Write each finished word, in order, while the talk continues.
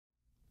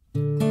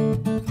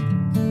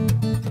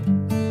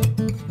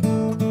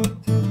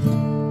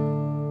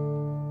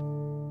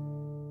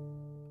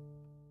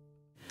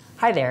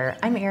Hi there,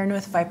 I'm Erin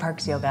with 5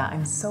 Parks Yoga.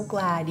 I'm so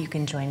glad you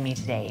can join me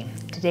today.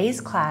 Today's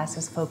class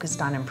is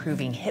focused on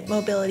improving hip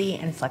mobility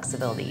and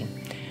flexibility.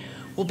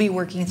 We'll be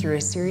working through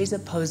a series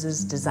of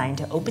poses designed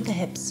to open the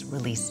hips,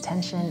 release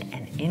tension,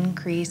 and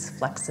increase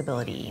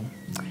flexibility.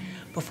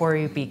 Before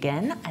we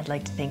begin, I'd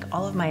like to thank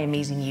all of my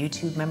amazing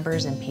YouTube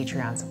members and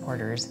Patreon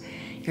supporters.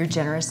 Your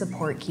generous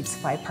support keeps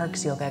 5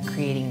 Parks Yoga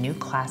creating new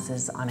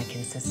classes on a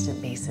consistent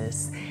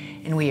basis,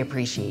 and we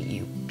appreciate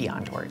you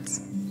beyond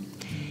words.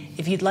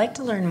 If you'd like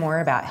to learn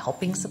more about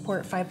helping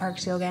support 5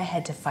 Parks Yoga,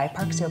 head to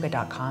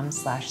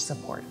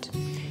 5parksyoga.com/support.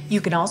 You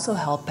can also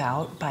help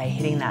out by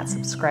hitting that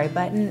subscribe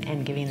button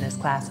and giving this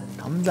class a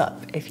thumbs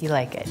up if you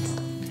like it.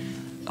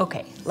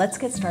 Okay, let's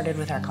get started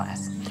with our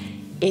class.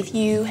 If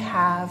you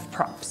have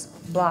props,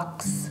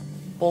 blocks,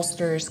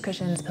 bolsters,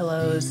 cushions,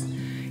 pillows,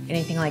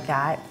 anything like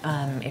that,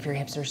 if your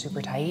hips are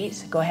super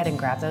tight, go ahead and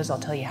grab those. I'll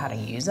tell you how to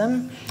use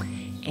them.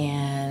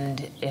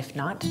 And if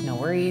not, no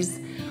worries.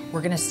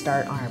 We're gonna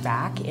start on our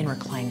back in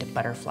reclined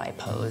butterfly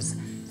pose.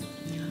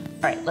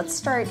 All right, let's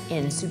start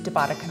in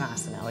Baddha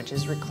Konasana, which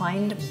is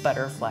reclined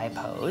butterfly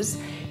pose.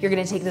 You're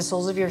gonna take the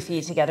soles of your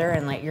feet together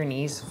and let your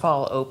knees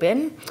fall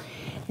open.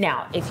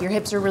 Now, if your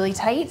hips are really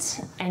tight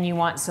and you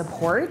want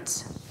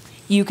support,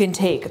 you can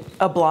take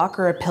a block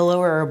or a pillow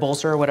or a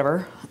bolster or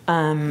whatever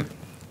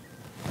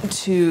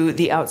to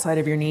the outside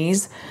of your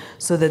knees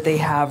so that they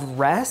have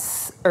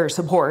rest or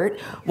support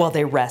while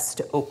they rest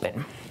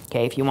open.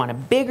 Okay, if you want a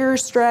bigger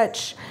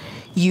stretch,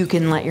 you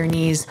can let your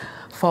knees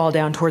fall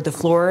down toward the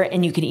floor,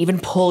 and you can even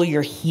pull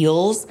your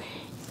heels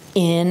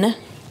in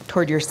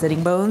toward your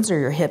sitting bones or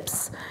your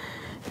hips.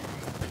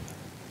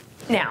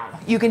 Now,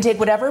 you can take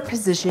whatever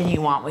position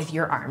you want with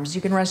your arms.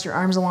 You can rest your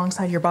arms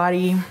alongside your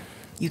body.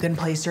 You can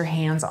place your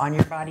hands on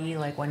your body,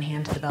 like one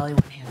hand to the belly,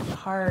 one hand to the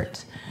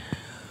heart.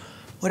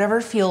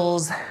 Whatever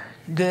feels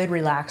good,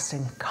 relaxed,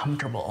 and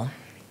comfortable.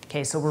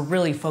 Okay, so we're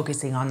really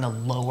focusing on the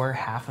lower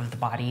half of the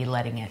body,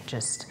 letting it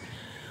just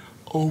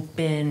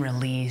open,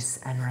 release,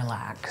 and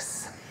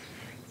relax.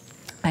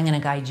 I'm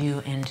gonna guide you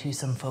into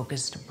some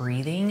focused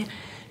breathing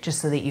just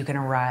so that you can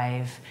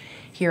arrive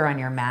here on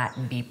your mat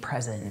and be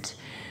present.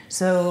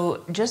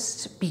 So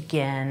just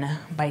begin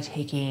by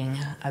taking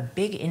a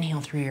big inhale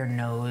through your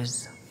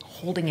nose,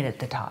 holding it at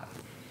the top.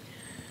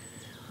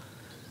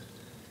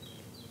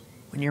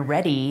 When you're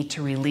ready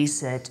to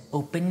release it,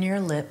 open your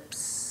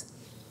lips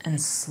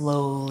and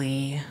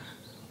slowly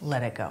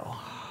let it go.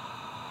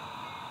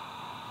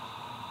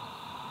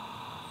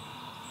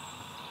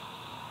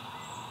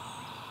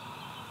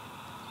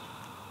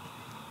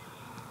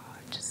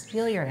 Just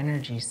feel your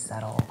energy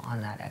settle on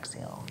that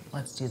exhale.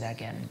 Let's do that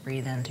again.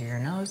 Breathe in through your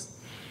nose.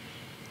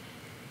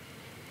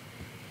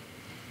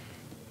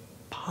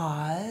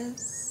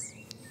 Pause.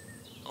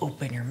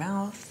 Open your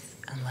mouth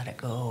and let it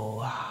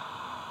go.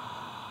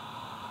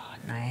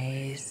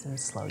 Nice and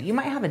slow. You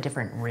might have a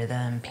different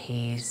rhythm,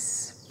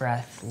 pace,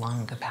 breath,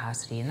 lung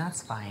capacity, and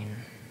that's fine.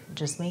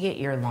 Just make it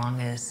your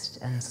longest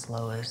and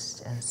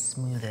slowest and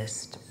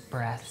smoothest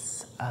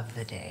breaths of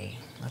the day.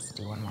 Let's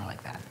do one more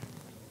like that.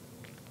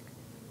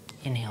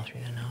 Inhale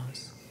through the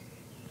nose.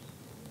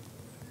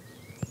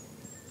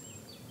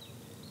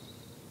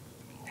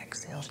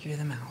 Exhale through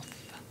the mouth.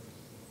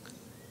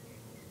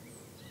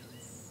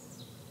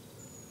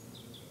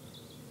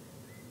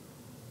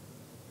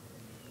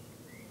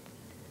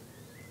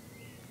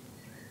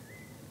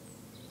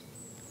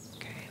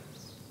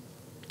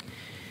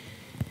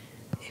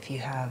 If you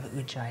have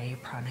Ujjayi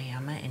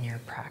pranayama in your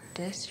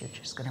practice, you're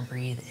just going to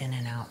breathe in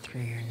and out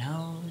through your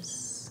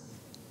nose.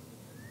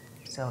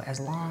 So as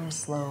long,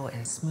 slow,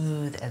 and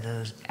smooth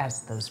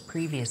as those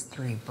previous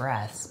 3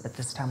 breaths, but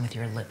this time with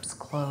your lips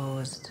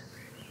closed.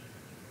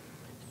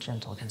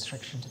 Gentle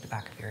constriction to the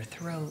back of your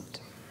throat.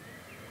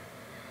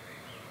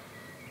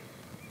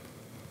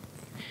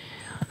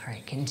 All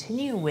right,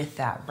 continue with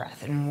that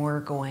breath, and we're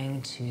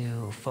going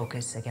to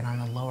focus again on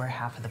the lower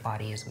half of the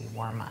body as we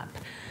warm up.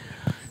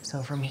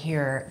 So from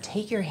here,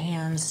 take your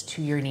hands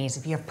to your knees.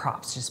 If you have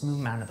props, just move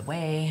them out of the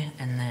way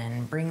and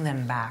then bring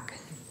them back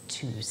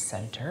to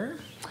center.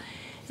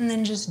 And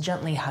then just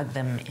gently hug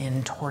them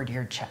in toward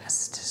your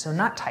chest. So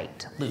not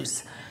tight,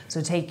 loose.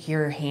 So take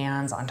your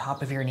hands on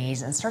top of your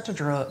knees and start to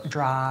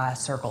draw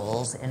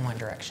circles in one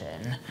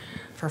direction.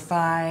 For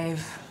 5,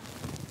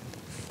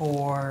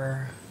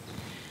 4,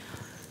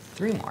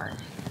 3 more.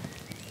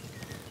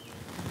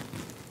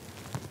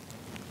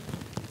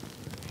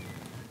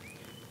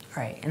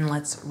 All right, and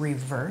let's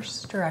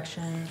reverse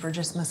directions. We're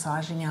just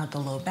massaging out the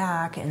low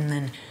back and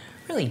then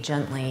really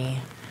gently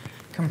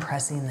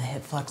compressing the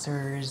hip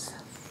flexors.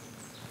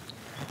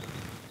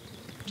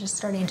 Just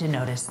starting to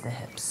notice the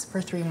hips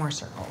for 3 more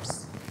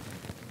circles.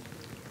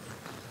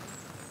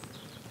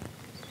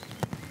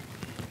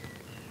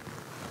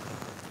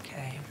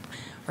 Okay,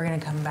 we're gonna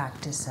come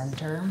back to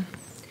center.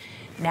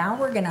 Now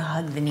we're gonna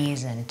hug the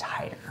knees in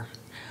tighter.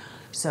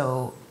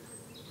 So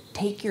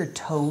take your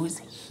toes,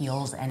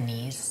 heels, and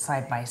knees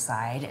side by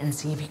side and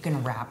see if you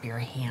can wrap your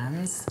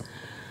hands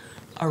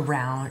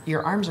around,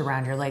 your arms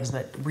around your legs,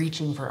 but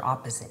reaching for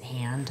opposite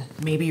hand,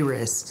 maybe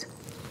wrist,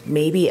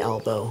 maybe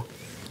elbow,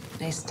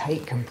 Nice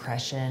tight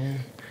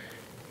compression.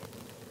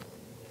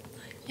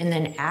 And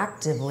then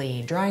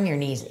actively drawing your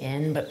knees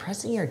in, but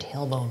pressing your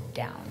tailbone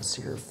down.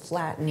 So you're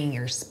flattening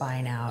your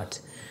spine out.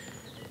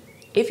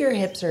 If your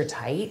hips are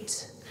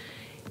tight,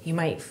 you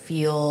might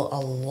feel a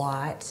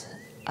lot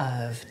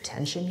of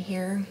tension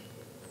here.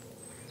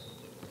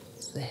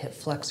 So the hip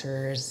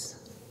flexors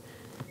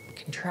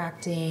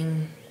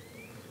contracting.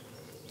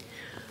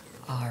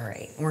 All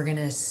right, we're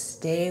gonna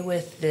stay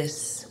with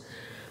this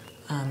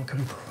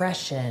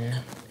compression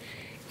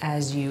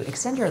as you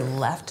extend your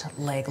left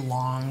leg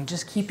long.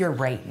 Just keep your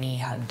right knee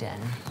hugged in.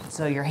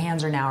 So your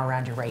hands are now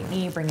around your right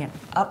knee, bring it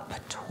up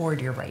toward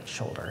your right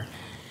shoulder.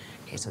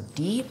 Okay, so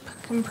deep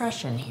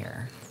compression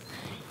here.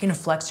 You're gonna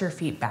flex your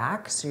feet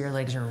back so your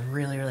legs are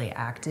really, really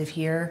active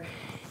here,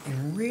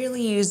 and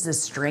really use the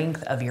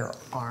strength of your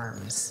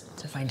arms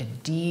to find a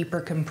deeper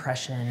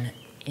compression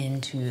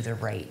into the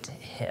right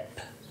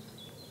hip.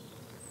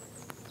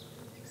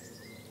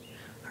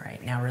 All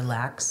right, now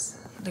relax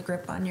the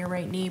grip on your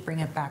right knee, bring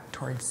it back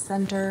towards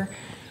center,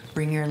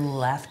 bring your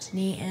left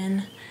knee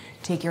in,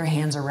 take your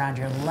hands around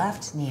your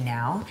left knee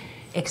now,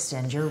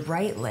 extend your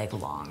right leg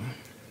long.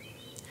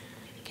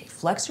 Okay,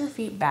 flex your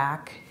feet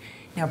back,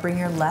 now bring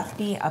your left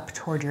knee up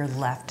toward your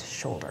left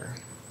shoulder.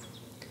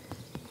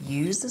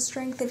 Use the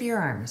strength of your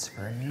arms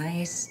for a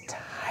nice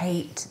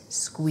tight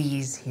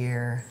squeeze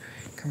here,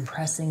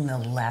 compressing the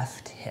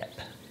left hip.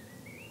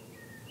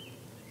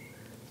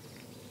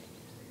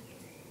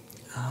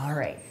 All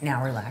right,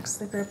 now relax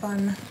the grip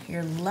on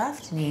your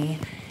left knee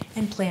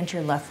and plant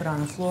your left foot on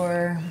the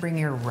floor. Bring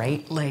your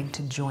right leg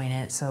to join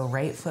it. So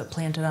right foot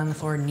planted on the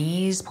floor,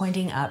 knees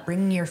pointing up,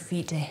 bringing your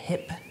feet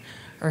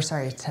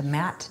to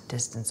mat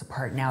distance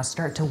apart. Now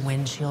start to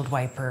windshield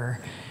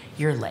wiper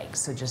your legs.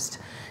 So just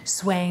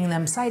swaying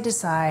them side to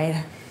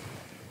side.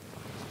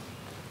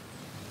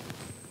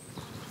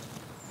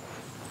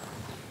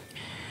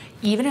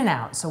 Even it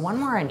out, so one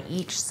more on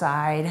each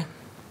side.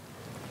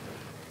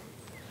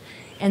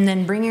 And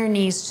then bring your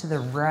knees to the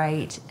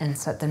right and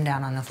set them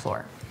down on the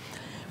floor.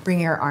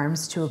 Bring your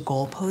arms to a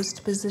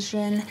goalpost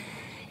position.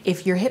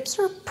 If your hips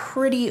are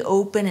pretty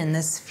open and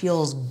this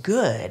feels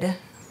good,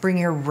 bring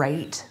your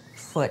right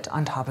foot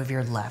on top of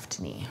your left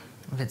knee.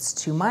 If it's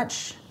too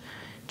much,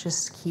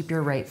 just keep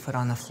your right foot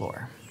on the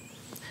floor.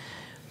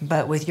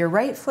 But with your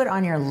right foot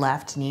on your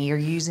left knee, you're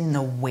using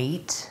the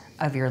weight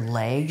of your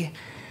leg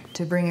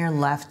to bring your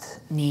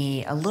left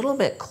knee a little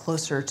bit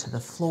closer to the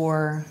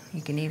floor.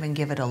 You can even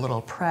give it a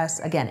little press.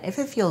 Again, if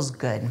it feels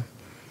good.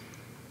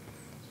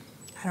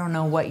 I don't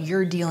know what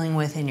you're dealing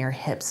with in your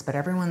hips, but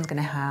everyone's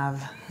gonna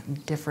have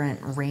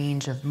different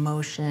range of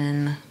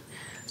motion.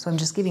 So I'm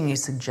just giving you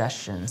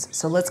suggestions.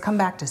 So let's come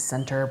back to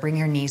center. Bring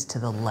your knees to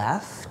the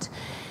left.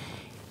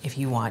 If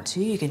you want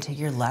to, you can take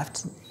your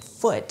left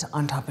foot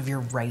on top of your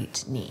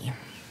right knee.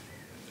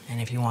 And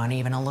if you want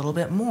even a little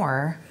bit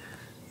more,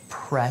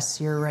 press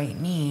your right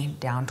knee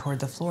down toward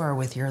the floor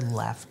with your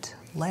left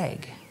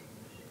leg.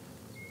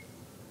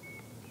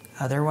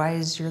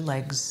 Otherwise,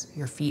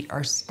 your feet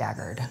are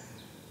staggered.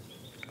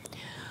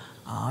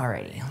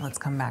 Alrighty, let's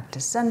come back to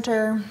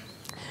center.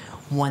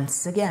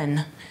 Once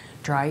again,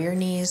 draw your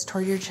knees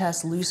toward your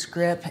chest, loose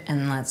grip,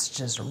 and let's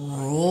just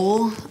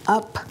roll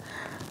up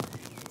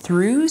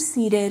through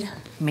seated.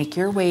 Make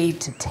your way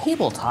to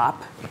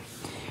tabletop.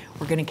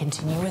 We're gonna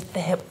continue with the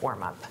hip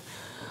warm-up.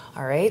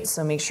 All right,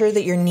 so make sure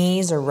that your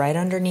knees are right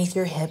underneath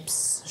your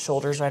hips,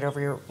 shoulders right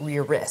over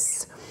your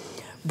wrists.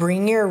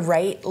 Bring your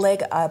right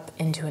leg up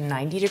into a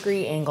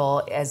 90-degree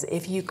angle as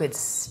if you could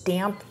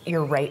stamp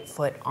your right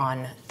foot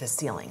on the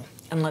ceiling.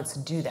 And let's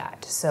do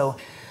that. So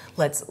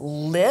let's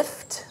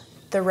lift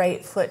the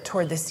right foot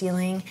toward the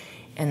ceiling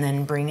and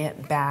then bring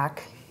it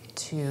back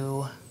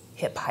to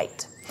hip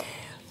height.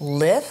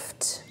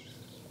 Lift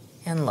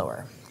and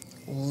lower.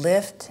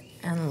 Lift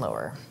and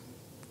lower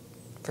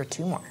for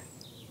 2 more.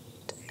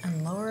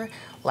 And lower,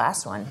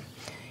 last one.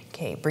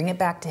 Okay, bring it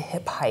back to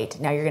hip height.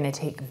 Now you're gonna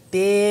take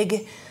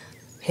big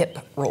hip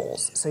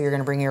rolls. So you're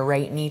gonna bring your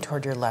right knee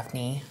toward your left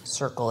knee,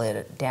 circle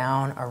it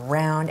down,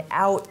 around,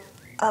 out,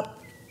 up,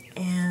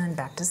 and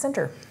back to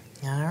center.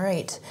 All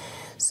right,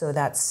 so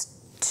that's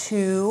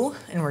 2,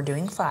 and we're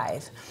doing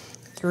 5.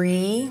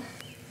 3,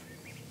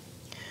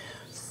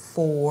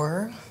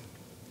 4,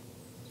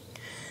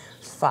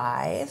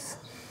 5.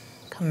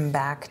 Come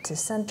back to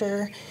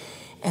center,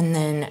 and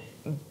then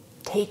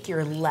take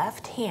your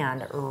left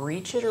hand,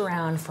 reach it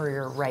around for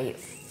your right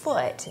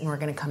foot, and we're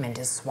gonna come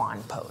into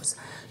swan pose.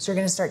 So you're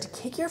gonna start to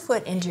kick your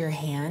foot into your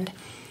hand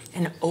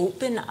and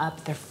open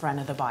up the front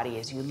of the body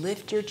as you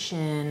lift your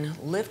chin,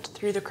 lift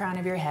through the crown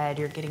of your head.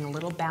 You're getting a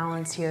little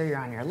balance here. You're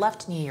on your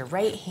left knee, your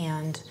right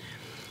hand,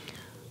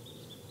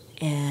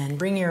 and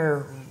bring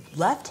your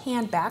left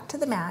hand back to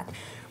the mat.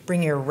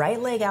 Bring your right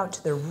leg out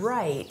to the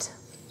right.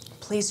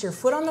 Place your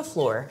foot on the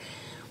floor,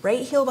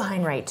 right heel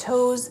behind right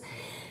toes.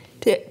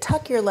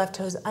 Tuck your left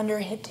toes under,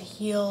 hip to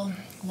heel.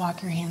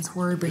 Walk your hands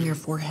forward, bring your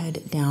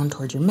forehead down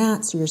towards your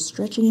mat so you're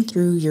stretching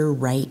through your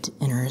right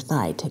inner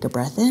thigh. Take a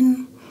breath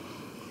in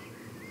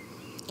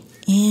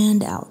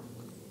and out.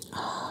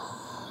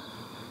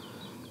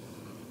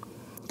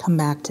 Come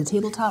back to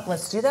tabletop.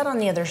 Let's do that on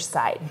the other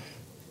side.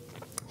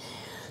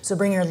 So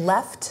bring your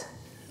left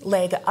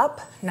leg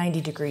up,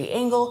 90-degree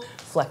angle,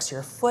 flex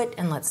your foot,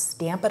 and let's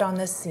stamp it on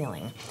the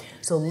ceiling.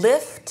 So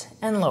lift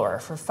and lower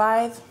for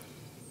 5,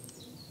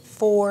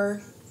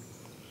 4,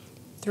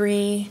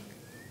 3,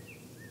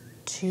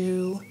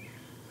 2,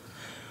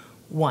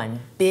 1.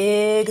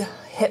 Big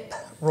hip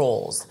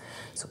rolls.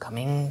 So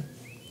coming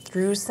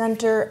through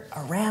center,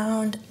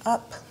 around,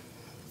 up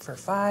for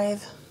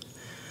 5,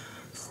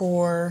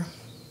 4,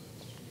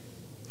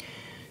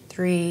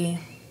 3,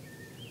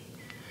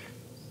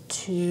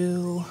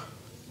 2,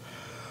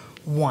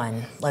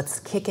 1. Let's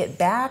kick it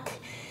back.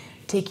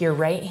 Take your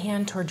right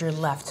hand toward your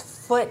left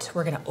foot.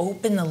 We're gonna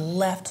open the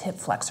left hip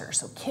flexor.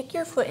 So kick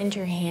your foot into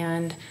your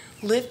hand,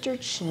 lift your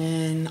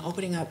chin,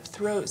 opening up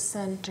throat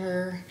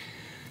center,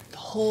 the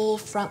whole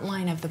front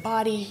line of the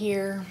body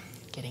here.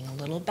 Getting a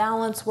little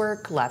balance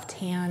work, left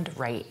hand,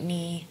 right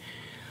knee.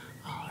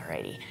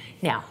 Alrighty.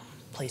 Now,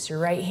 place your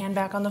right hand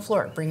back on the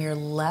floor. Bring your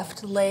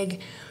left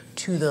leg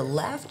to the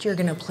left. You're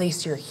gonna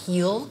place your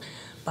heel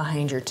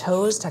behind your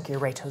toes, tuck your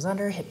right toes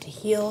under, hip to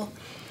heel,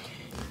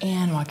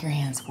 and walk your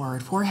hands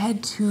forward.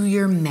 Forehead to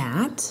your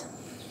mat,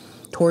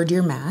 toward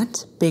your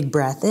mat. Big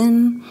breath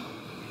in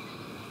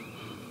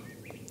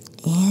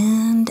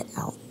and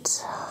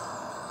out.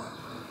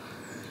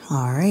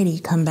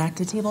 Alrighty, come back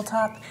to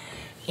tabletop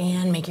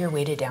and make your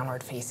way to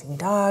downward facing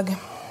dog.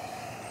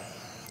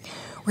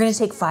 We're gonna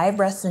take 5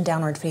 breaths in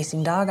downward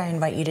facing dog. I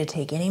invite you to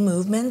take any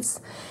movements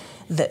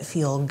that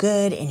feel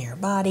good in your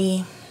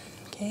body.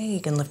 Okay, you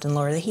can lift and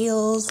lower the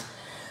heels,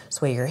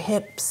 sway your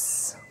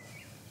hips,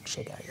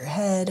 shake out your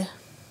head.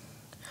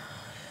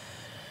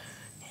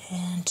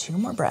 And 2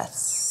 more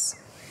breaths.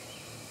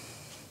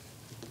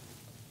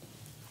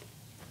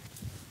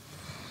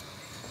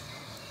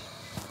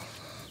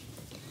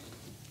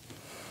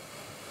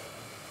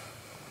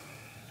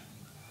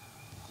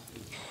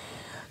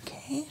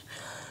 Okay,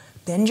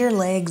 bend your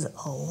legs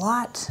a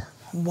lot.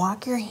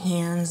 Walk your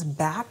hands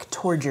back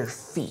toward your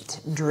feet.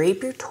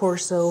 Drape your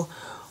torso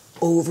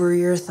over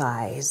your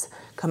thighs.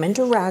 Come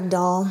into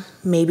ragdoll,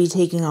 maybe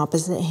taking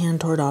opposite hand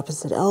toward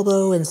opposite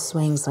elbow and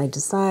swaying side to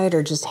side,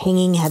 or just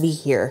hanging heavy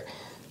here.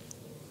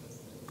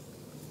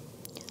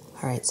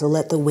 All right, so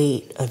let the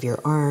weight of your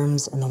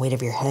arms and the weight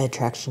of your head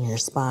traction your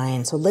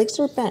spine. So legs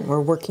are bent.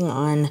 We're working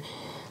on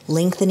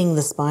lengthening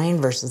the spine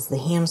versus the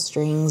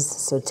hamstrings.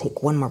 So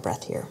take 1 more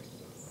breath here.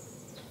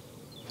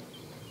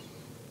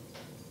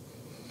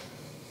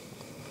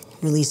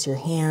 Release your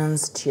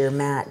hands to your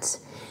mat.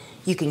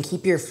 You can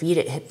keep your feet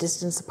at hip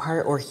distance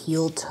apart or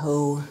heel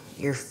toe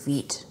your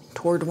feet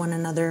toward one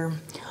another.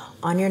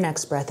 On your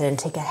next breath in,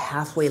 take a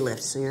halfway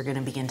lift. So you're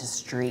gonna begin to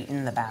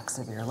straighten the backs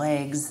of your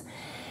legs.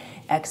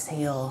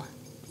 Exhale,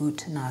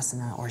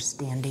 Uttanasana, or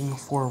standing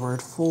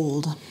forward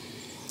fold.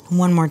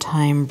 1 more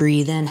time,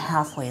 breathe in,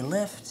 halfway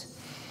lift.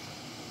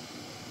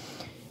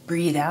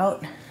 Breathe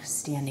out,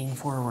 standing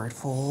forward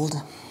fold.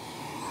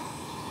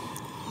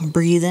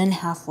 Breathe in,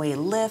 halfway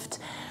lift.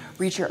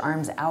 Reach your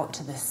arms out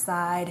to the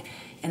side,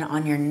 and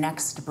on your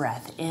next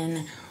breath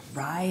in,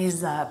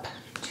 rise up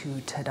to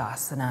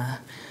Tadasana.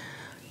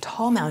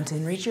 Tall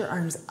mountain, reach your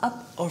arms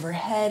up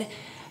overhead.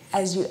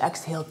 As you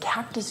exhale,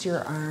 cactus your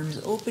arms,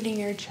 opening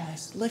your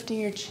chest, lifting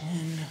your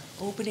chin,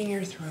 opening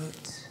your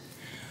throat.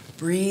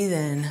 Breathe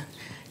in,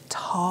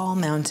 tall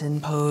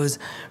mountain pose.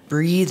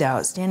 Breathe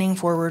out, standing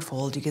forward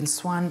fold. You can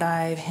swan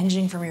dive,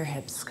 hinging from your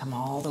hips, come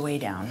all the way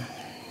down.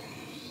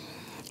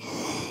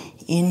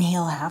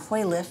 Inhale,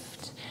 halfway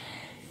lift.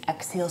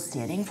 Exhale,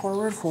 standing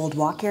forward fold.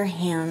 Walk your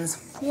hands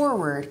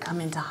forward, come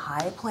into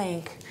high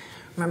plank.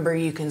 Remember,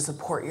 you can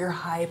support your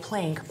high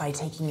plank by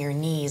taking your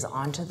knees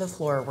onto the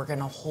floor. We're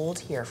gonna hold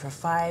here for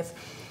 5,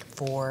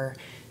 4,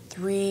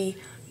 3,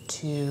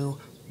 2,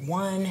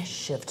 1.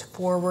 Shift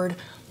forward,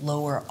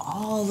 lower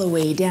all the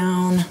way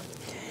down.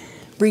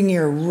 Bring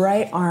your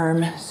right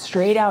arm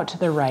straight out to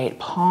the right,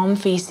 palm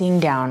facing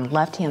down.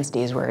 Left hand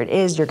stays where it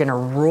is. You're gonna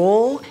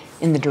roll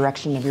in the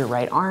direction of your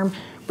right arm.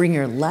 Bring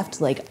your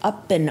left leg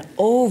up and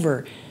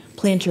over.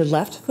 Plant your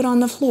left foot on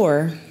the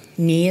floor.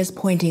 Knee is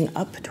pointing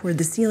up toward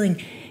the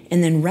ceiling.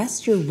 And then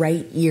rest your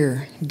right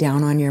ear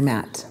down on your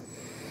mat.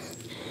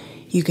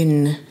 You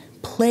can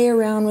play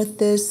around with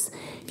this.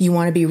 If you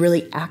want to be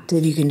really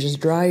active, you can just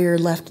draw your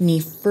left knee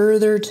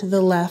further to the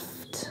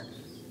left,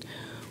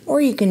 or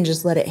you can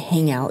just let it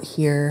hang out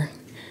here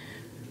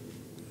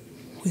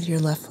with your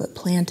left foot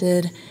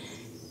planted.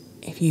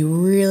 If you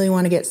really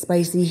want to get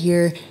spicy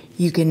here,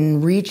 you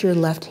can reach your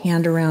left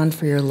hand around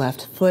for your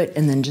left foot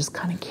and then just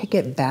kind of kick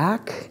it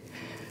back.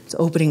 It's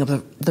opening up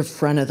the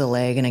front of the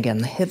leg, and again,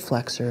 the hip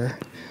flexor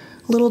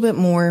a little bit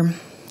more.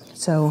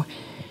 So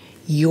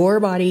your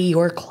body,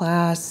 your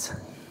class,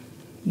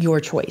 your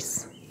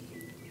choice.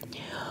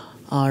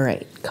 All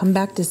right, come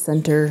back to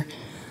center.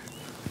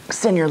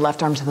 Extend your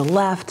left arm to the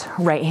left,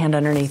 right hand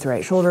underneath the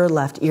right shoulder,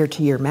 left ear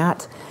to your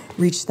mat.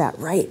 Reach that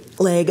right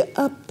leg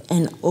up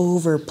and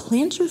over.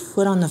 Plant your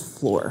foot on the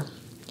floor.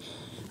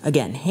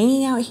 Again,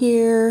 hanging out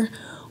here,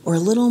 or a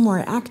little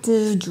more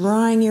active,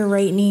 drawing your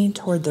right knee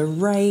toward the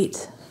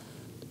right.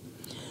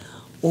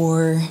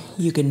 Or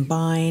you can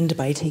bind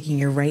by taking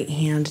your right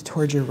hand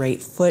towards your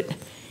right foot,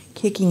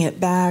 kicking it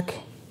back.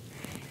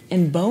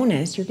 And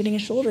bonus, you're getting a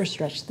shoulder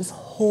stretch this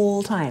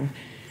whole time.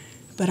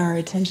 But our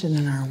attention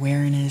and our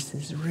awareness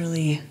is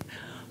really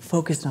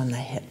focused on the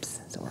hips.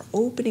 So we're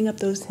opening up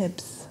those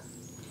hips,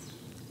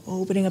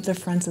 opening up the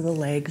fronts of the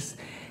legs.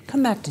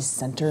 Come back to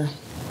center.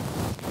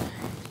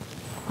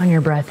 On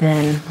your breath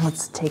in,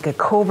 let's take a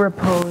cobra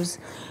pose.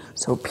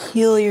 So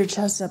peel your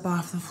chest up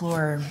off the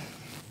floor.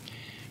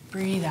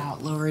 Breathe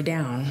out, lower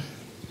down.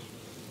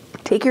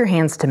 Take your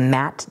hands to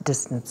mat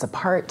distance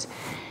apart.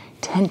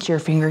 Tent your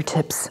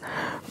fingertips.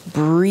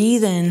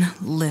 Breathe in,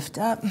 lift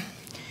up.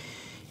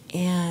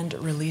 And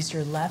release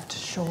your left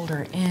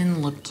shoulder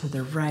in, look to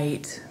the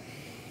right.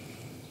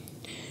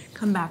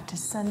 Come back to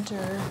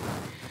center.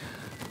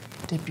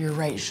 Dip your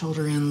right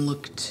shoulder in,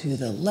 look to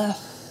the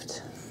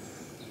left.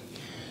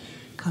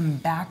 Come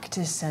back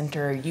to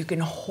center. You can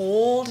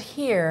hold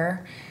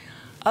here,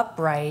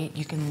 upright.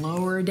 You can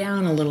lower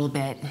down a little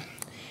bit.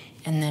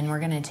 And then we're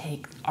gonna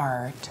take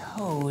our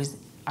toes,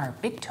 our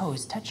big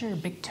toes, touch your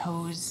big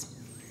toes.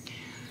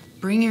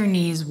 Bring your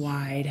knees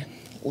wide.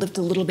 Lift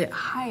a little bit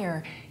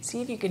higher.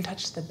 See if you can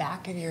touch the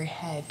back of your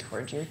head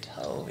towards your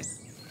toes.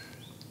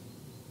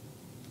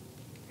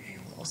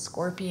 A little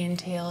scorpion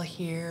tail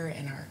here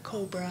and our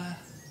cobra.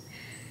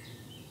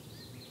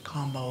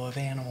 Combo of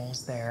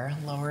animals there.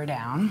 Lower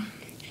down.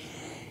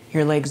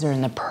 Your legs are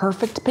in the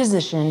perfect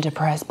position to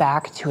press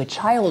back to a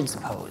child's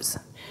pose.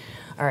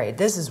 All right,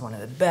 this is one of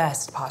the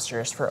best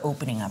postures for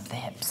opening up the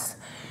hips.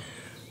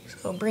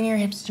 So bring your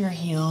hips to your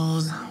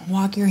heels,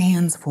 walk your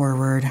hands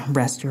forward,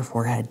 rest your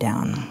forehead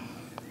down.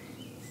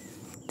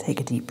 Take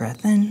a deep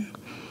breath in.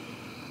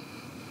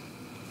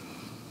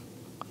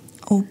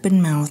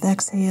 Open mouth,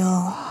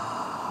 exhale.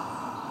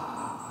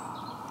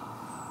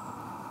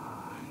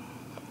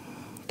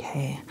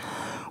 Okay,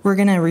 we're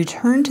gonna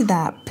return to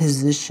that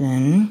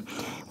position.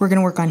 We're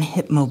gonna work on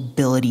hip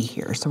mobility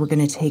here. So we're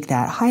gonna take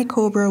that high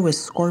cobra with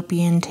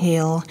scorpion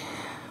tail.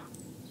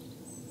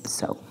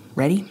 So,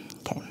 ready?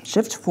 Okay,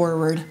 shift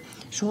forward,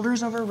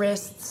 shoulders over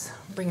wrists.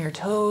 Bring your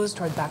toes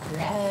toward the back of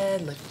your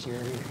head, lift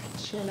your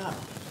chin up.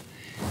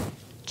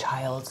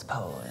 Child's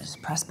pose,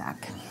 press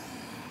back.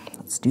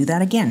 Let's do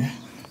that again.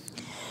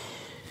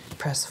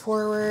 Press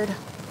forward,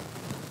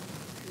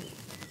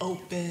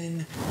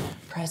 open,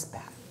 press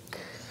back.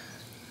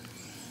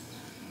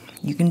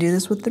 You can do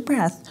this with the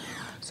breath.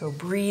 So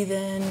breathe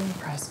in,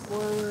 press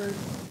forward,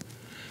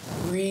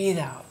 breathe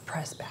out,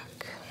 press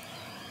back.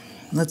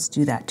 Let's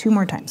do that 2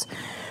 more times.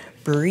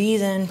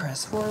 Breathe in,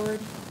 press forward,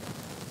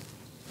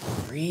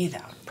 breathe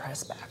out,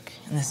 press back.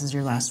 And this is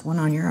your last one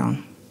on your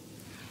own.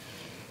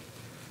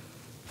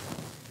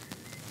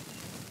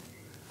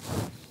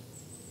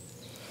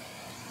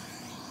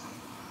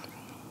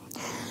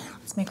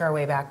 Let's make our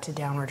way back to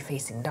downward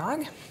facing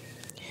dog.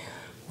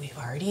 We've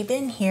already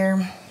been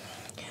here.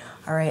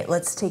 All right,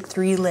 let's take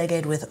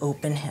 3-legged with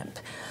open hip.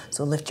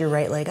 So lift your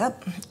right leg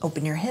up,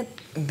 open your hip,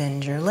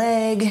 bend your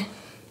leg.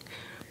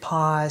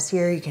 Pause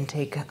here. You can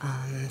take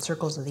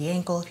circles of the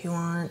ankle if you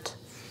want.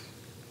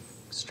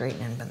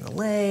 Straighten and bend the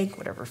leg,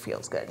 whatever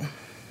feels good.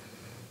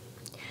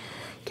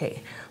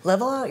 Okay,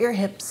 level out your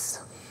hips,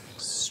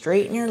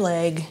 straighten your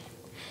leg.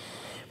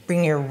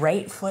 Bring your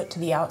right foot to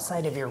the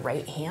outside of your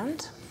right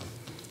hand.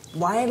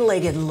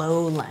 Wide-legged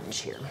low lunge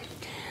here.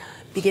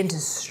 Begin to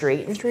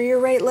straighten through your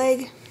right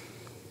leg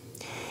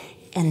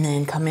and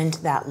then come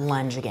into that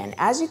lunge again.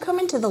 As you come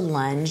into the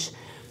lunge,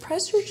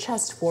 press your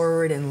chest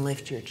forward and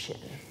lift your chin.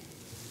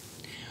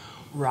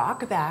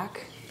 Rock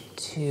back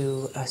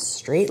to a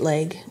straight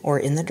leg or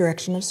in the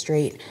direction of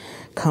straight.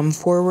 Come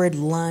forward,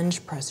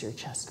 lunge, press your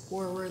chest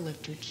forward,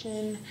 lift your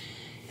chin.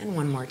 And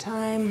one more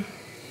time.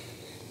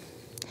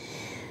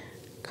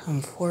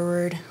 Come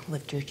forward,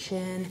 lift your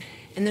chin.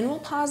 And then we'll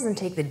pause and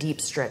take the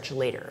deep stretch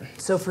later.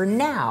 So for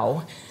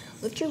now,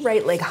 lift your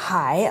right leg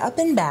high, up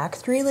and back,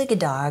 3-legged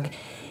dog,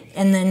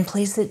 and then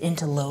place it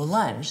into low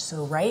lunge.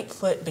 So right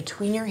foot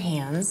between your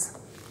hands.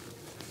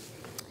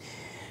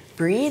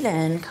 Breathe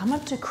in, come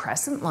up to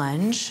crescent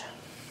lunge.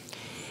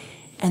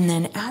 And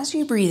then as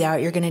you breathe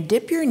out, you're gonna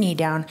dip your knee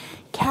down,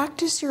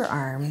 cactus your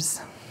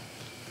arms,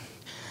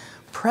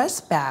 press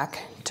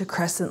back to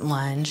crescent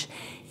lunge,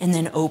 and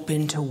then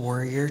open to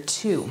warrior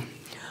 2.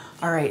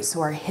 All right,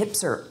 so our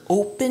hips are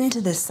open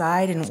to the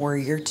side in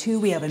warrior 2.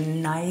 We have a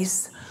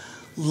nice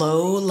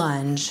low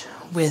lunge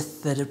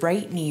with the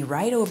right knee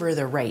right over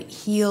the right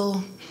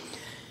heel.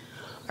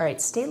 All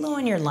right, stay low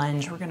in your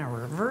lunge. We're gonna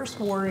reverse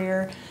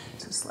warrior.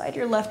 So slide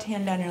your left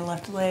hand down your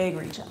left leg,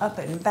 reach up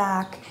and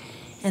back,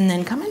 and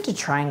then come into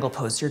triangle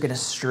pose. You're gonna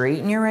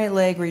straighten your right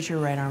leg, reach your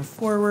right arm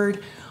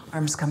forward,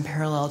 arms come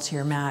parallel to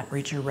your mat,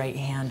 reach your right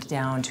hand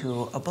down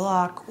to a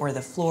block or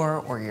the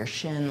floor or your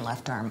shin,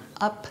 left arm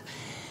up.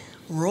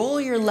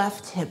 Roll your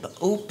left hip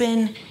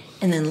open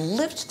and then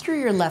lift through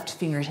your left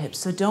fingertips.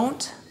 So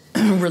don't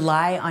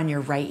rely on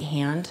your right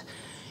hand.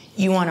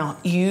 You wanna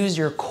use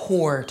your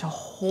core to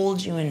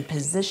hold you in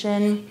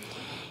position.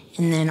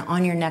 And then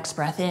on your next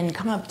breath in,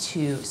 come up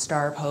to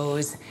star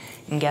pose.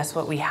 And guess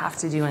what we have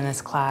to do in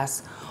this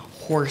class?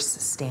 horse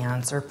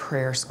stance or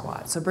prayer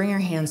squat. So bring your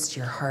hands to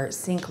your heart,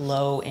 sink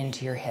low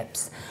into your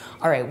hips.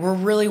 All right, we're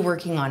really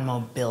working on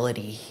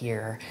mobility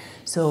here.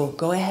 So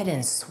go ahead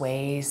and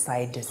sway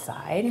side to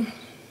side.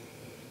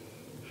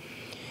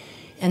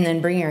 And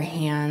then bring your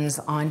hands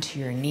onto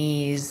your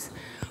knees.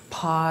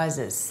 Pause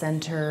at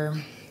center,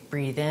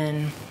 breathe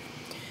in.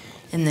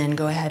 And then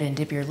go ahead and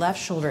dip your left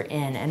shoulder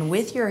in. And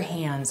with your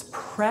hands,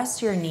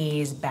 press your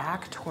knees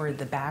back toward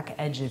the back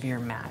edge of your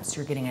mat. So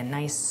you're getting a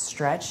nice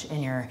stretch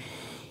in your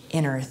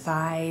inner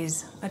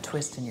thighs, a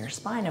twist in your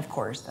spine, of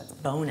course, that's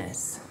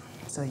bonus.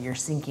 So you're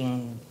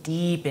sinking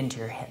deep into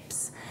your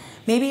hips.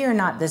 Maybe you're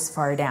not this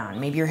far down.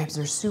 Maybe your hips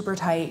are super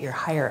tight, you're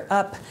higher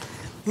up.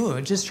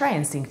 Ooh, just try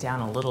and sink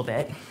down a little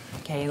bit.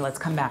 Okay, let's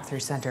come back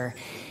through center.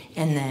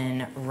 And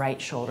then right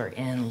shoulder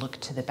in, look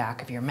to the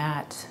back of your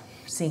mat.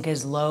 Sink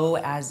as low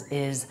as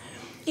is,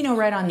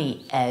 right on the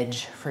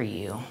edge for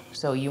you.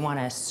 So you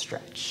wanna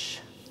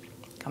stretch.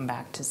 Come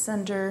back to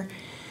center.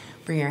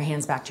 Bring your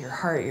hands back to your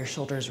heart, your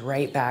shoulders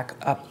right back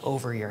up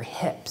over your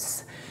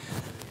hips.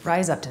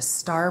 Rise up to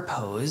star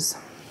pose.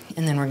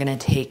 And then we're gonna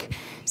take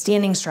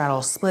standing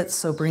straddle splits.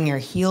 So bring your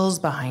heels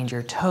behind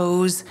your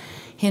toes.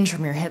 Hinge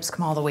from your hips,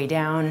 come all the way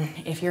down.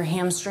 If your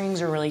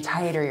hamstrings are really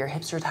tight or your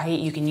hips are tight,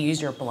 you can use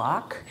your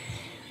block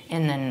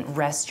and then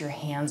rest your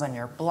hands on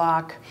your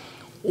block.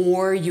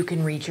 Or you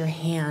can reach your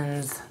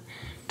hands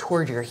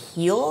toward your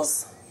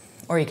heels,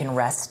 or you can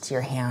rest your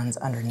hands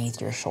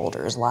underneath your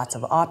shoulders. Lots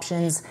of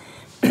options.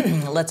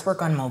 Let's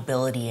work on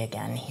mobility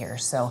again here.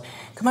 So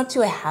come up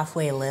to a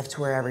halfway lift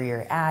wherever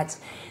you're at.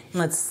 And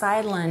let's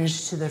side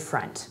lunge to the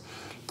front.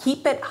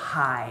 Keep it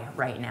high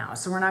right now.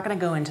 So we're not gonna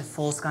go into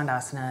full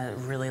skandasana,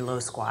 really low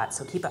squat,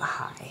 so keep it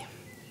high.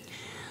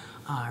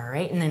 All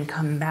right, and then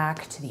come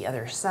back to the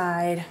other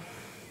side.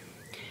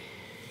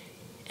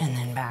 And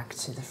then back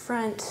to the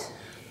front.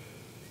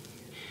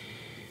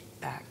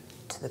 Back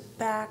to the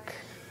back.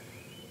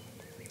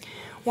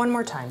 One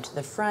more time, to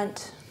the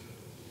front,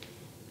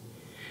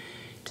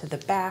 to the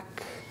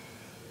back,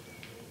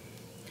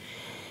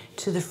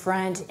 to the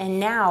front. And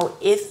now,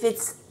 if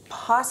it's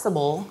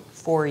possible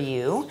for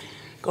you,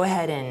 go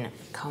ahead and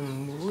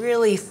come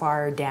really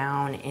far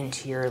down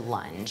into your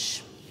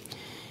lunge.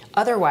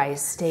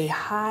 Otherwise, stay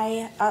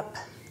high up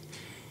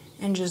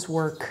and just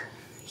work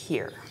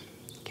here,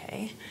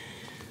 okay?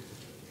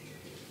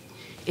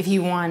 If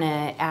you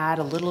wanna add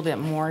a little bit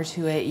more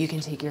to it, you can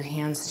take your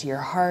hands to your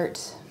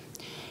heart.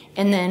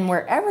 And then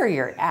wherever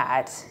you're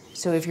at,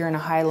 so if you're in a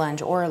high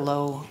lunge or a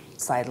low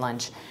side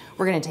lunge,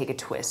 we're gonna take a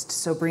twist.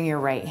 So bring your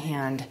right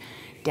hand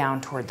down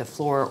toward the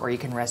floor, or you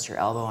can rest your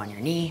elbow on your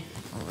knee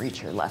or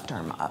reach your left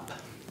arm up.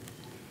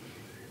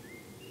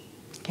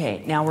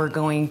 Okay, now we're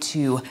going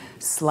to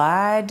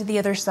slide to the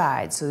other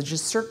side. So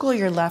just circle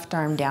your left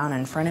arm down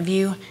in front of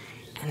you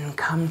and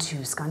come to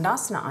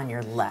skandasana on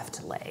your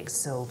left leg.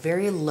 So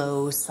very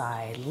low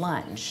side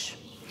lunge.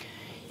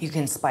 You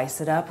can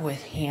spice it up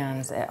with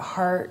hands at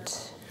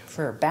heart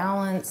for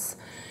balance,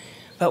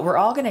 but we're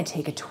all gonna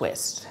take a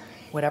twist,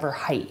 whatever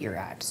height you're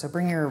at. So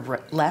bring your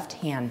left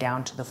hand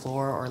down to the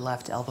floor or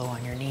left elbow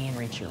on your knee and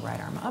reach your right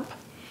arm up.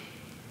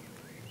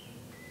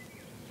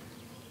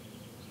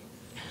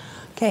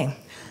 Okay,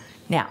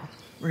 now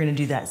we're gonna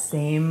do that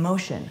same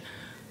motion.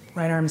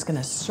 Right arm's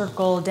gonna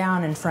circle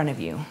down in front of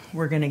you.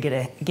 We're gonna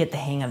get the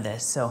hang of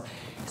this. So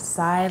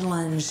side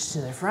lunge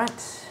to the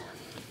front,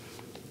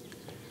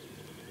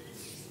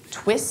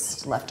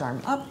 twist, left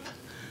arm up,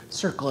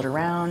 circle it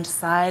around,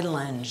 side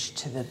lunge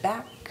to the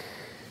back,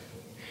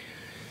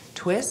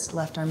 twist,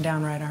 left arm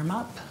down, right arm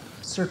up,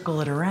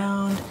 circle it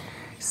around,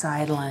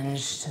 side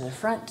lunge to the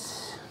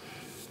front,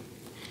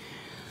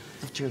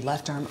 lift your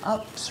left arm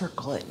up,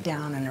 circle it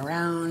down and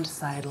around,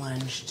 side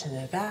lunge to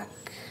the back,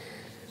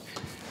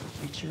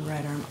 reach your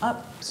right arm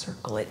up,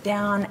 circle it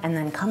down, and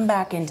then come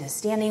back into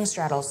standing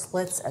straddle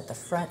splits at the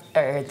front,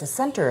 or at the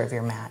center of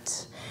your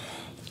mat.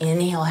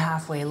 Inhale,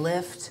 halfway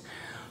lift,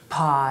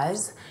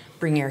 pause,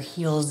 bring your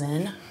heels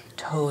in,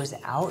 toes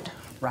out,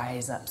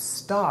 rise up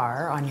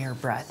star on your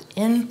breath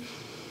in,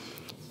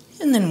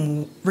 and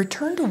then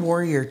return to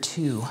warrior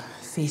two,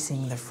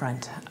 facing the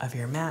front of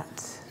your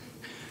mat.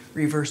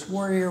 Reverse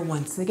warrior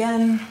once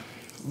again,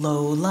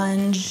 low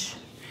lunge,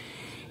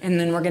 and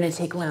then we're gonna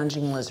take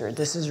lounging lizard.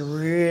 This is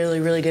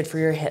really, really good for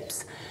your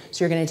hips.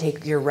 So you're gonna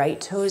take your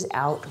right toes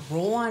out,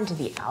 roll onto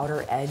the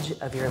outer edge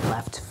of your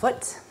left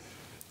foot,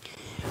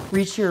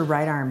 reach your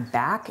right arm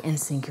back and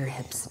sink your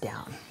hips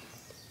down.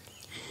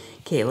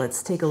 Okay,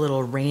 let's take a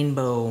little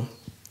rainbow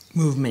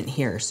movement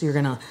here. So you're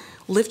gonna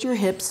lift your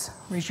hips,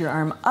 reach your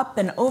arm up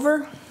and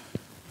over,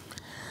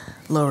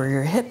 lower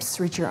your hips,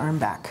 reach your arm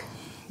back.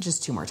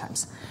 Just two more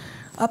times.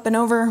 Up and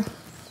over,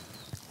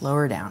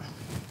 lower down.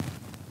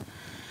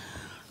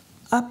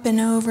 Up and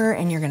over,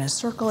 and you're gonna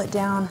circle it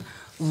down.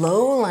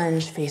 Low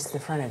lunge, face the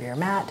front of your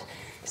mat.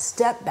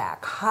 Step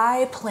back,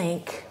 high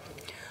plank,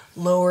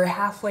 lower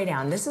halfway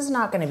down. This is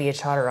not gonna be a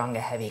chaturanga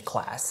heavy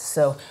class,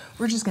 so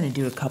we're just gonna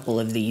do a couple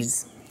of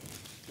these.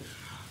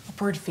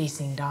 Upward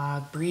facing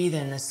dog, breathe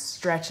in, this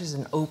stretches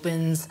and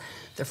opens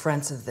the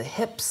fronts of the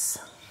hips,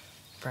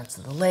 fronts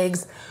of the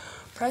legs.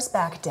 Press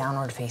back,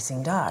 downward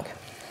facing dog.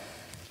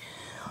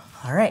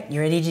 All right, you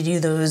ready to do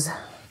those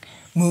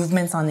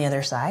movements on the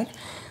other side?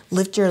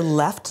 Lift your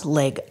left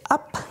leg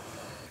up.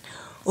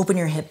 Open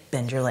your hip,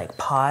 bend your leg.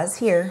 Pause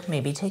here,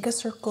 maybe take a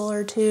circle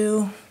or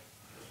two.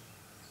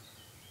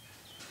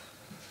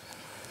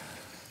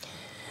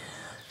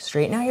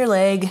 Straighten out your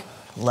leg,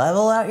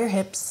 level out your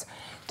hips.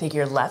 Take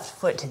your left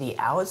foot to the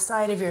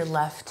outside of your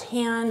left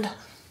hand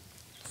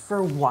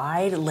for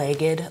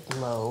wide-legged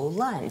low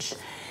lunge.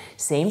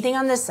 Same thing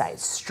on this side.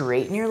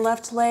 Straighten your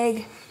left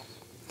leg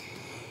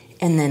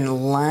and then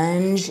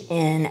lunge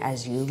in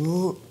as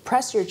you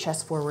press your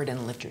chest forward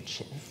and lift your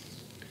chin.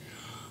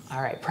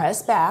 All right,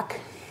 press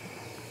back.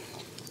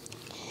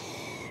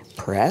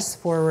 Press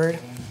forward.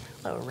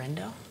 Hello,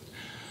 Rindo.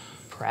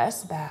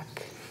 Press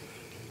back.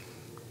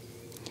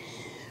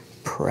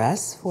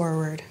 Press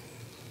forward.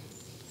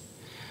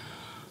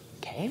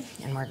 Okay,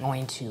 and we're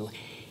going to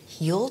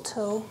heel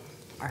toe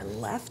our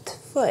left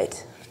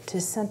foot to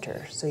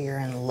center. So you're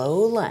in low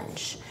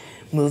lunge,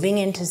 moving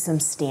into some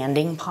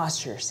standing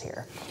postures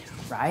here.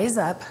 Rise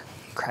up,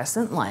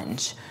 crescent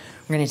lunge.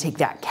 We're gonna take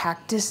that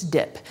cactus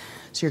dip.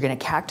 So you're gonna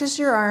cactus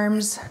your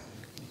arms,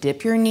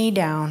 dip your knee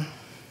down,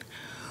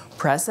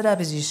 press it up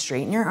as you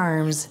straighten your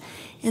arms,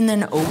 and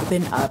then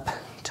open up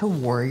to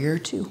warrior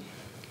two.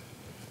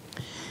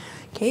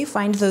 Okay,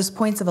 find those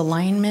points of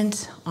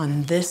alignment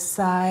on this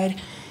side.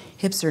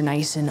 Hips are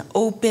nice and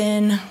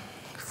open,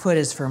 foot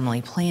is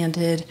firmly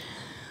planted,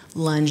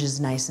 lunge is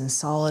nice and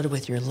solid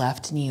with your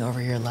left knee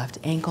over your left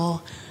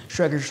ankle.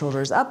 Shrug your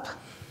shoulders up,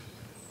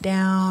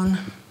 down.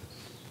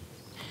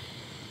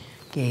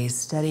 Gaze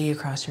steady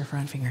across your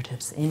front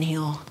fingertips.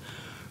 Inhale,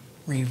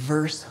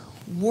 reverse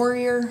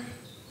warrior.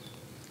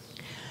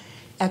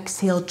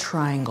 Exhale,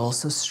 triangle.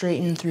 So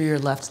straighten through your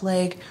left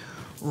leg,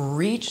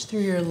 reach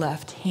through your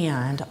left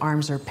hand.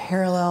 Arms are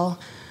parallel.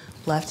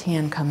 Left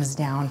hand comes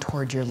down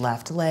toward your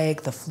left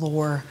leg, the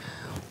floor,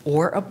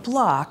 or a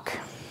block.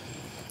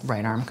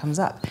 Right arm comes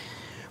up.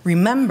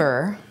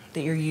 Remember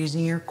that you're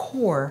using your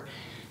core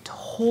to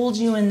hold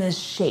you in this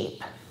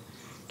shape.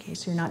 Okay,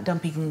 so you're not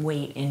dumping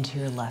weight into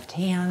your left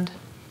hand.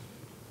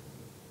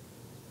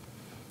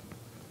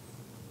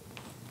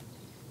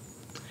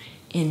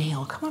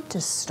 Inhale, come up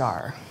to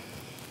star.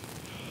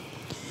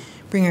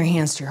 Bring your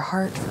hands to your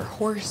heart for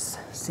horse.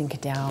 Sink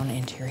it down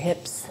into your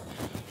hips.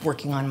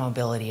 Working on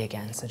mobility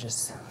again, so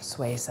just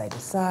sway side to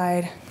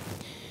side.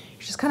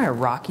 You're just kind of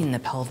rocking the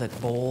pelvic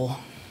bowl.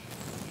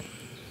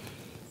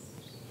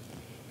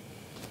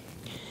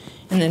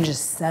 And then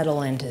just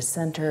settle into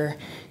center,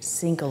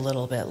 sink a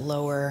little bit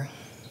lower.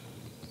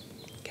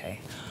 Okay,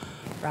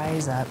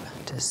 rise up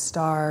to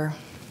star.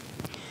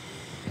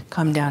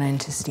 Come down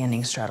into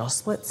standing straddle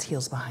splits,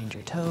 heels behind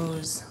your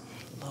toes.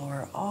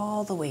 Lower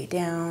all the way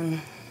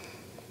down.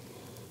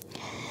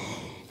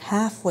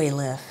 Halfway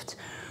lift.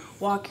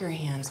 Walk your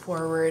hands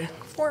forward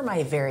for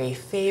my very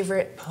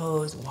favorite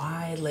pose,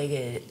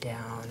 wide-legged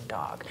down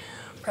dog.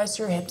 Press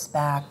your hips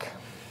back.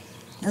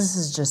 This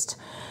is just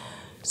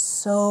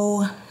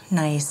so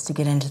nice to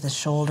get into the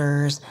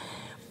shoulders.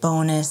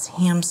 Bonus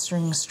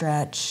hamstring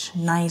stretch,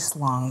 nice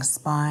long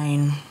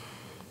spine.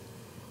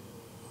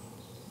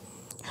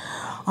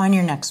 On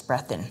your next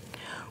breath in,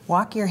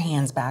 walk your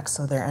hands back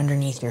so they're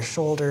underneath your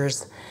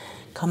shoulders.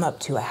 Come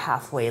up to a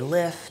halfway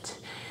lift.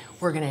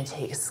 We're gonna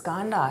take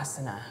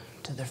Skandasana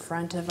to the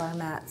front of our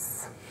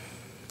mats.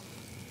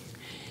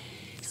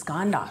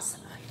 Skandasana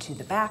to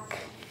the back.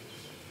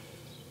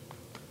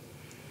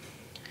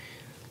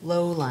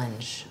 Low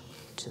lunge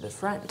to the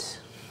front.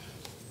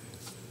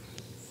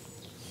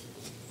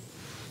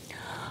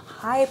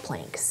 High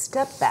plank,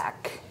 step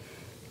back.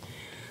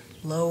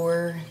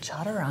 Lower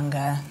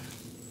chaturanga.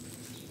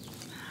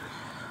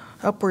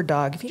 Upward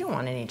dog. If you don't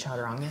want any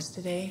chaturangas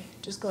today,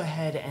 just go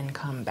ahead and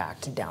come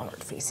back to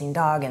downward facing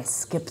dog and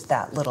skip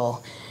that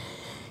little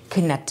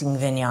connecting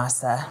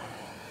vinyasa.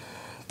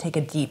 Take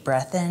a deep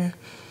breath in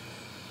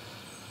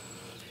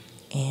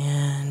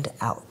and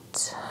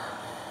out.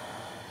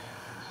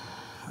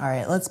 All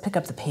right, let's pick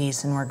up the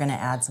pace and we're gonna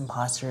add some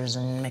postures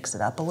and mix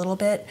it up a little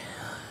bit.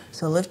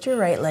 So lift your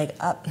right leg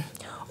up,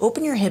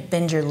 open your hip,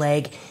 bend your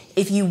leg.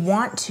 If you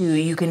want to,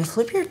 you can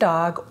flip your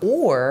dog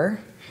or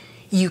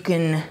you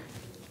can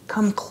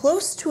come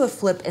close to a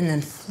flip and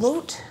then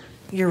float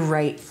your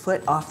right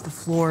foot off the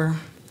floor,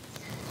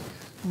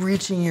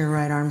 reaching your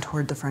right arm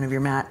toward the front of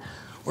your mat,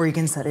 or you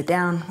can set it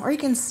down, or you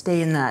can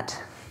stay in that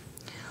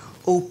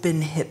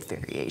open hip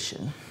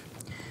variation.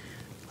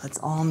 Let's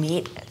all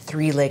meet at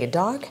three-legged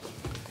dog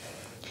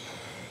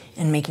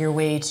and make your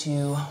way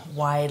to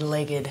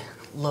wide-legged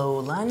low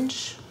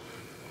lunge.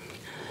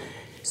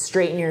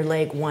 Straighten your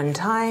leg one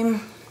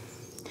time.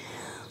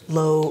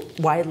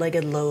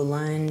 Wide-legged low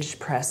lunge,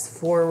 press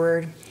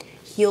forward.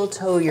 Heel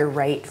toe your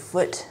right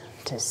foot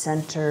to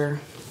center.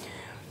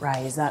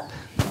 Rise up,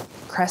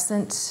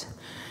 crescent,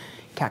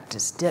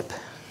 cactus dip.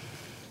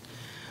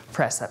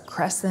 Press up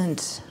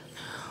crescent,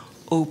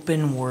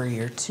 open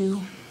warrior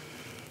two.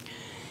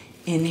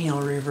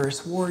 Inhale,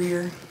 reverse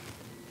warrior.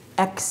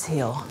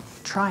 Exhale,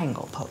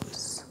 triangle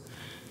pose.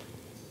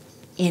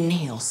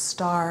 Inhale,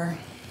 star.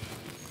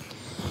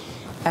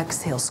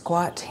 Exhale,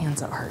 squat,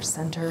 hands at heart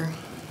center.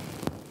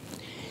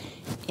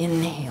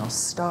 Inhale,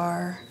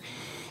 star.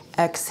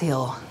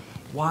 Exhale,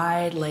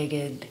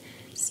 wide-legged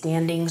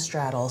standing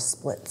straddle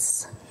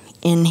splits.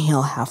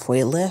 Inhale,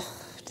 halfway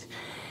lift.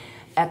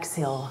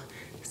 Exhale,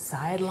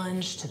 side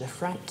lunge to the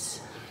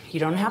front.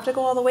 You don't have to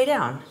go all the way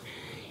down.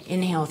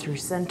 Inhale through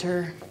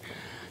center,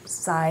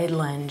 side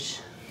lunge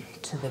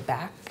to the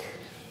back.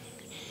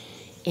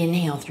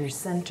 Inhale through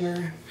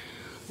center,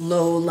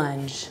 low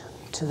lunge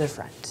to the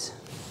front.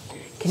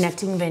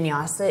 Connecting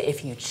vinyasa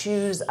if you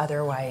choose,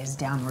 otherwise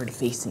downward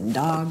facing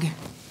dog.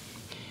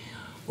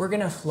 We're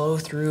gonna flow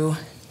through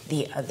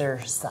the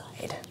other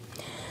side.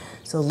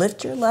 So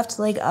lift your left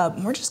leg up.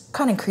 We're just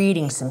kind of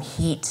creating some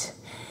heat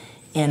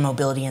and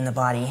mobility in the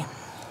body.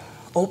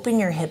 Open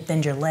your hip,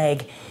 bend your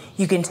leg.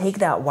 You can take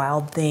that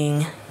wild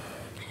thing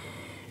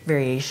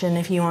variation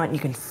if you want. You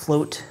can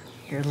float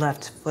your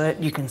left foot.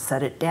 You can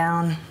set it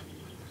down.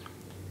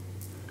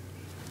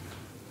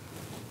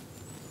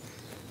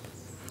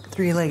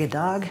 Three-legged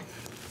dog.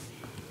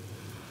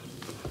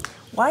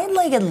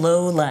 Wide-legged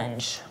low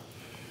lunge.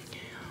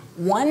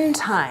 One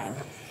time.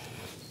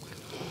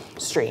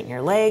 Straighten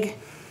your leg.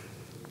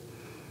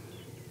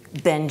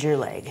 Bend your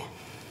leg.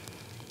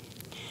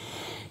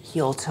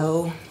 Heel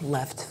toe,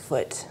 left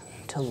foot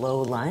to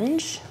low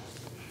lunge.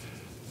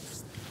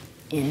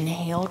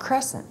 Inhale,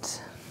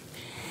 crescent.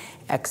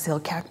 Exhale,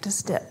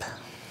 cactus dip.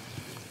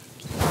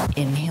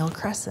 Inhale,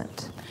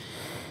 crescent.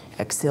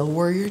 Exhale,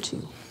 warrior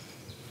two.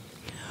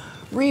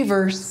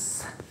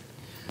 Reverse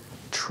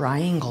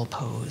triangle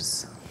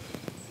pose.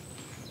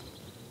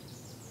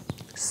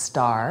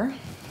 Star,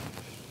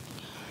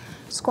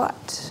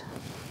 squat.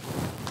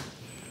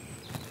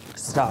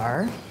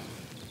 Star,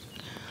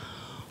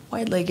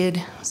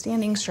 wide-legged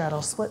standing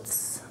straddle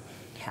splits.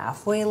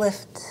 Halfway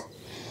lift.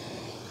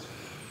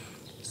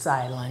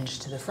 Side lunge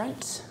to the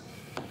front.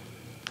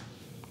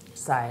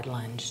 Side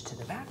lunge to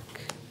the back.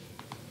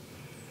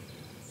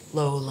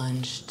 Low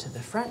lunge to the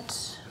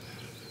front.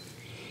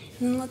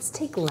 And let's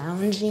take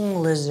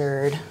lounging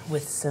lizard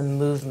with some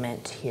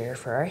movement here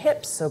for our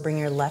hips. So bring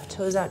your left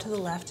toes out to the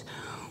left,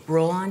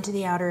 roll onto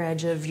the outer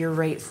edge of your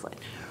right foot.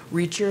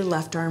 Reach your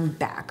left arm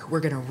back.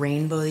 We're gonna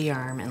rainbow the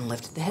arm and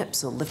lift the hips.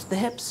 So lift the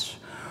hips,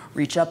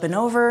 reach up and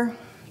over,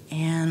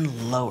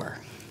 and lower.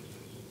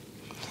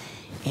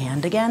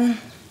 And again,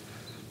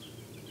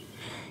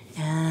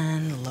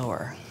 and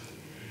lower.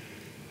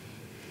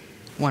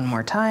 One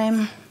more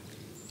time,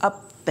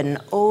 up and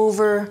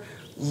over,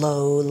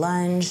 low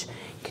lunge.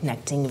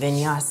 Connecting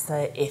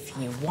vinyasa if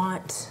you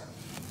want.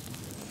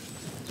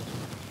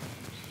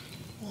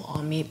 We'll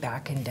all meet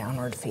back in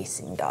downward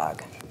facing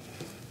dog.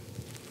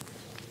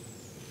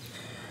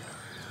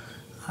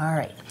 All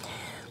right,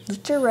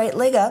 lift your right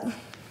leg up.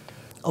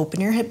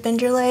 Open your hip,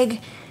 bend your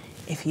leg.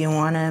 If you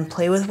wanna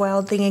play with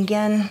wild thing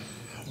again,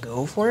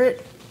 go for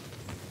it.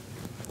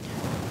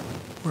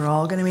 We're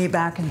all gonna meet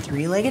back in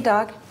three-legged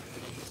dog.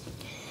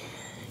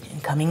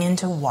 And coming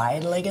into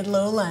wide-legged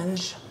low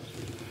lunge.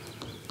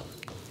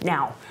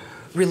 Now,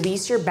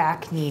 release your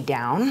back knee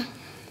down.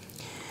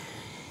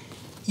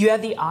 You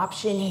have the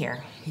option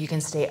here. You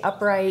can stay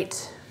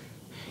upright.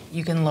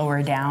 You can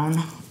lower down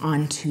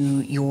onto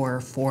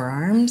your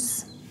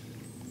forearms.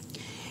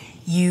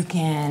 You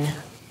can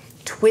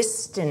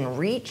twist and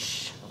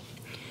reach,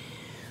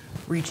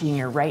 reaching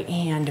your right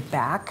hand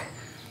back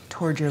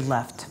toward your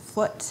left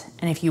foot.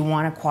 And if you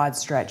want a quad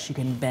stretch, you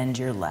can bend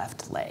your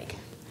left leg.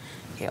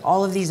 Okay,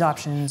 all of these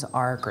options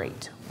are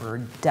great. We're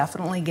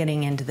definitely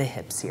getting into the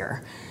hips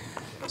here.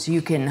 So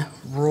you can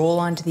roll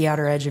onto the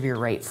outer edge of your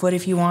right foot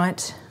if you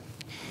want.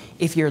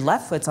 If your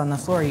left foot's on the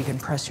floor, you can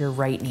press your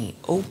right knee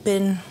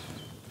open.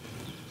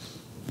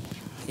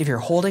 If you're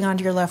holding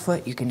onto your left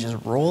foot, you can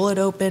just roll it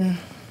open.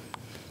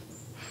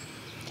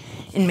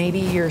 And maybe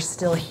you're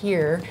still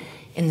here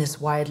in this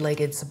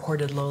wide-legged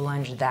supported low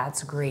lunge.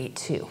 That's great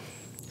too.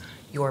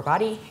 Your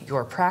body,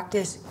 your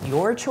practice,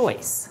 your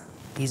choice.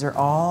 These are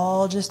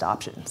all just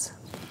options.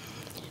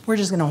 We're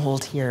just gonna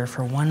hold here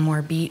for one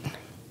more beat.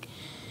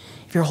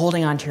 If you're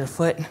holding onto your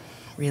foot,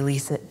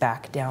 release it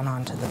back down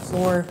onto the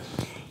floor.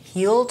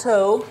 Heel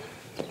toe,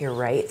 your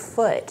right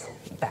foot,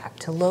 back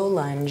to low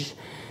lunge.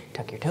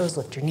 Tuck your toes,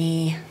 lift your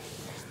knee.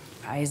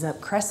 Rise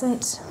up,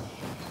 crescent.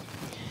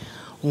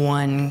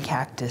 One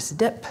cactus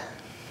dip.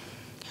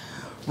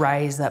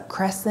 Rise up,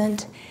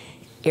 crescent.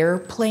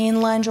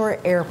 Airplane lunge or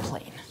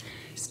airplane.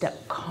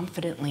 Step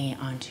confidently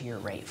onto your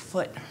right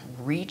foot.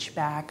 Reach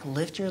back,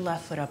 lift your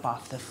left foot up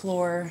off the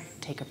floor.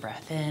 Take a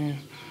breath in.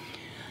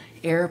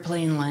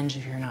 Airplane lunge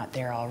if you're not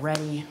there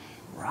already.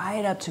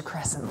 Right up to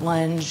crescent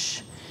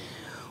lunge.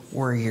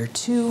 Warrior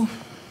two.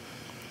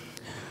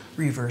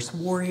 Reverse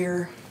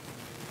warrior.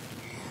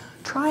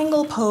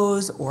 Triangle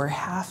pose or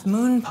half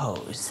moon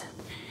pose.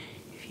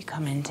 If you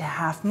come into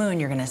half moon,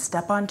 you're gonna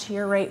step onto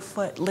your right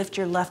foot, lift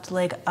your left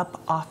leg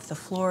up off the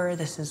floor.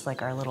 This is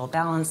like our little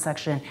balance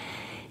section.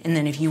 And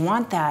then if you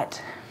want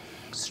that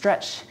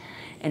stretch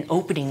and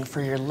opening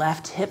for your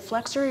left hip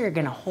flexor, you're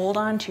gonna hold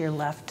on to your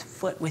left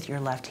foot with your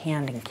left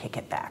hand and kick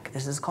it back.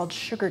 This is called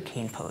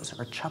sugarcane pose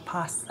or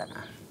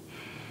chapasana.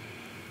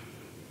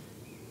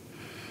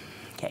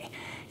 Okay,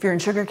 if you're in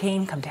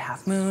sugarcane, come to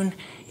half moon.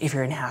 If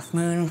you're in half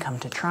moon, come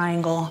to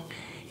triangle.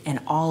 And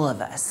all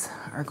of us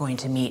are going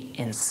to meet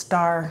in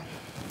star,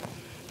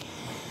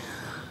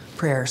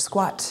 prayer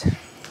squat,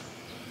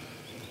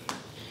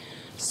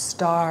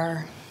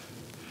 star,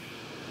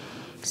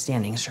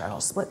 standing straddle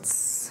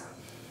splits,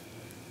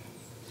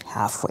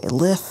 halfway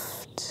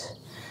lift,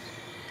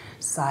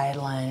 side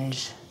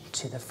lunge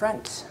to the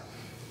front,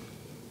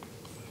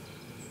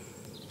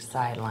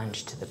 side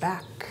lunge to the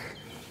back,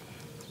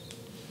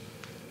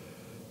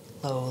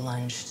 low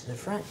lunge to the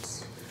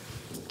front,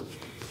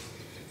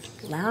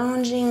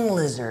 lounging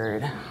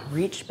lizard,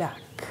 reach back,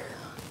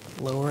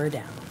 lower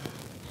down,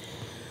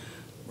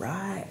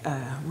 right,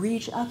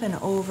 reach up and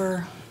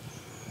over,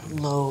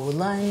 low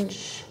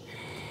lunge,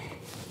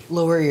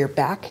 lower your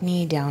back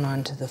knee down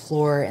onto the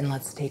floor, and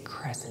let's take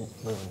crescent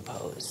moon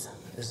pose.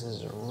 This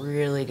is a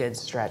really good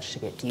stretch to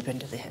get deep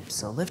into the hips.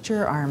 So lift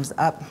your arms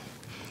up.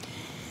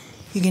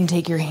 You can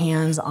take your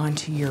hands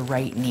onto your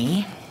right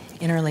knee,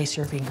 interlace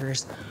your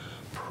fingers,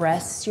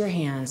 press your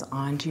hands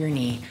onto your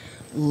knee,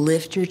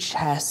 lift your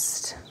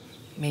chest,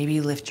 maybe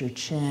lift your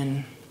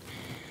chin,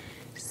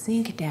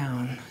 sink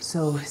down.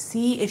 So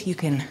see if you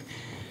can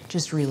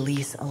just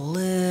release a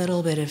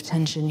little bit of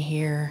tension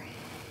here.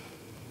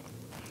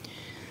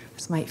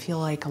 This might feel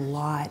like a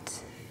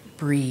lot.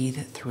 Breathe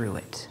through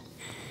it.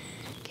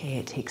 Okay,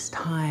 it takes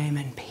time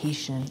and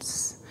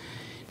patience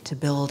to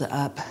build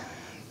up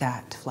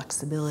that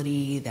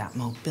flexibility, that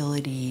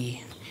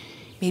mobility.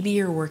 Maybe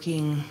you're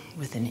working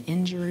with an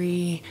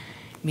injury.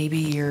 Maybe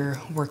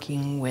you're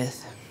working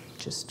with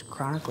just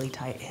chronically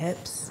tight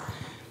hips.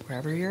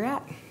 Wherever you're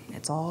at,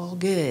 it's all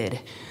good.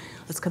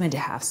 Let's come into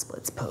half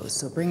splits pose.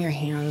 So bring your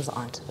hands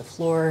onto the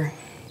floor.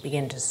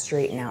 Begin to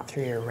straighten out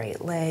through your right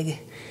leg.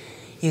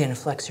 You can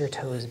flex your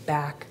toes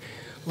back,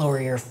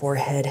 lower your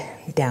forehead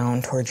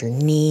down towards your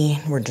knee.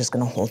 We're just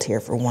gonna hold here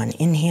for one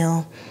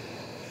inhale.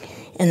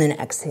 And then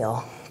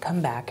exhale, come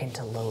back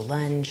into low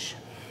lunge.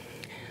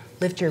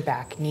 Lift your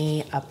back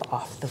knee up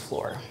off the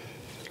floor.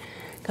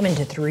 Come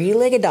into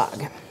three-legged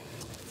dog.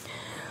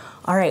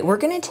 All right, we're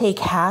gonna take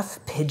half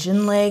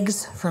pigeon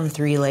legs from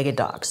three-legged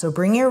dog. So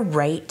bring your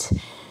right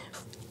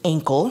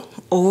ankle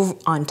over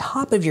on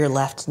top of your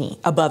left knee,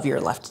 above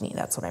your left knee,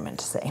 that's what I meant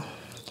to say.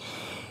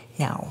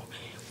 Now,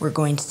 we're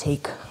going to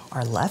take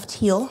our left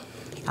heel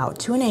out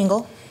to an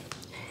angle,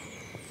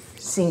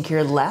 sink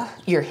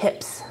your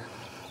hips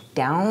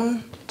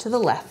down to the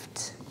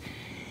left,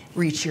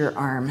 reach your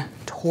arm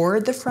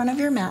toward the front of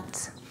your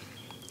mat,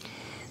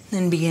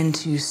 then begin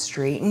to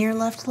straighten your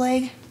left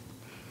leg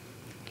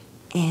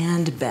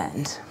and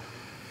bend.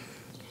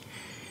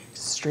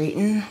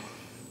 Straighten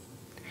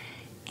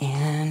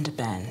and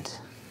bend.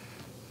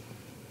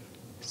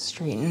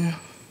 Straighten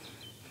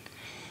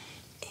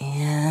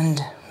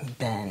and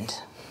bend.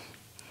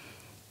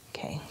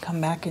 Okay, come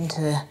back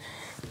into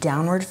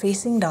downward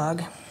facing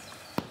dog.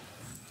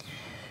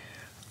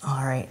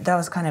 All right, that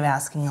was kind of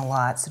asking a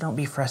lot, so don't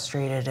be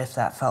frustrated if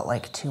that felt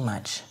like too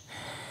much.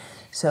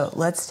 So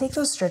let's take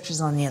those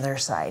stretches on the other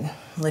side.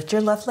 Lift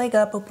your left leg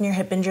up, open your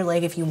hip, bend your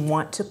leg. If you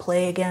want to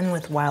play again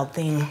with Wild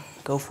Thing,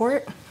 go for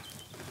it.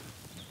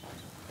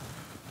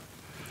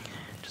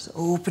 Just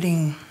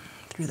opening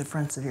through the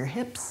fronts of your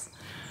hips.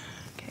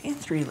 Okay,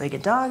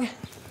 three-legged dog.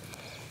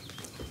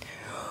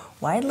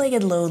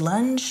 Wide-legged low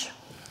lunge.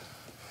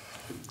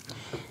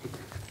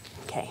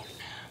 Okay,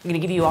 I'm gonna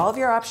give you all of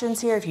your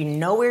options here. If you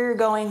know where you're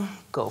going,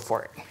 go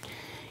for it.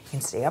 You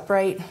can stay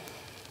upright.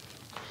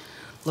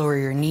 Lower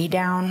your knee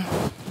down.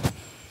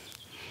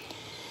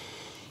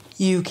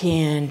 You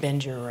can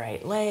bend your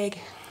right leg,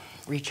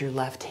 reach your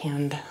left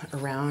hand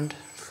around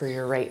for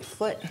your right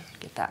foot,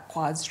 get that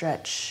quad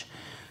stretch,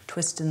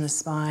 twist in the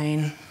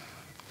spine.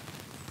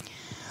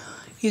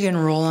 You can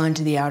roll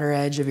onto the outer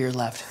edge of your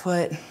left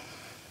foot.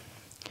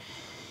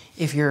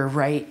 If your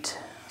right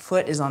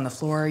foot is on the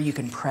floor, you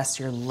can press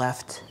your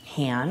left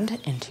hand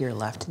into your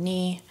left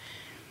knee.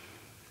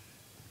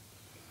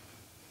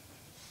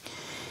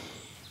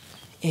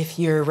 If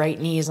your right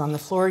knee is on the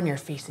floor and you're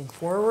facing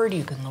forward,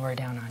 you can lower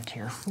down onto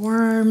your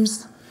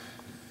forearms.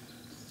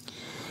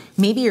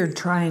 Maybe you're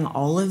trying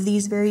all of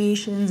these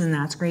variations and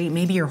that's great.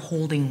 Maybe you're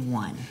holding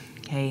one,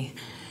 okay?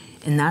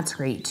 And that's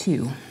great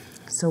too.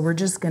 So we're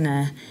just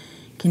gonna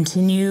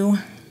continue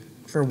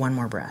for one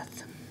more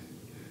breath.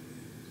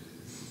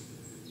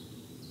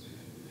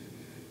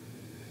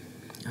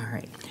 All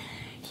right,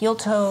 heel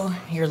toe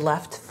your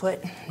left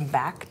foot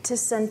back to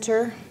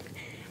center.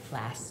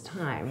 Last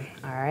time,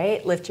 all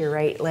right? Lift your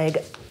right leg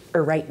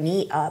or right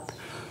knee up.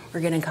 We're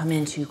gonna come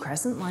into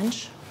crescent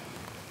lunge.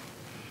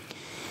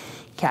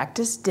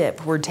 Cactus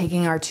dip. We're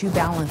taking our two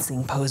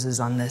balancing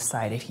poses on this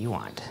side if you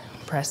want.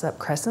 Press up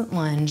crescent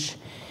lunge,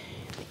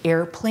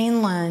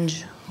 airplane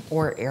lunge,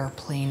 or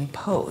airplane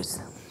pose.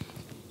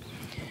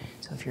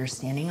 So if you're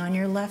standing on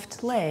your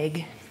left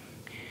leg,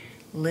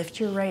 lift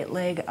your right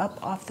leg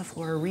up off the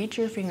floor, reach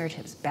your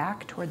fingertips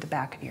back toward the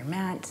back of your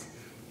mat.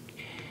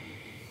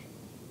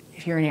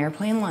 If you're in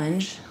airplane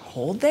lunge,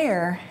 hold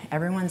there.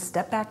 Everyone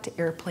step back to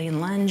airplane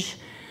lunge.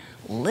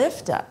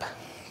 Lift up,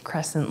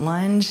 crescent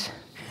lunge.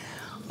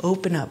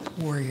 Open up,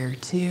 warrior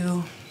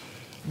two.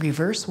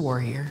 Reverse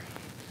warrior.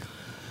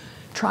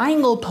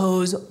 Triangle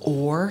pose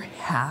or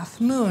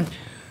half moon.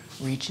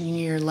 Reaching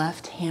your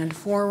left hand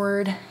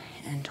forward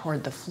and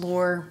toward the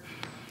floor.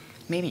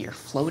 Maybe you're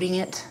floating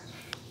it.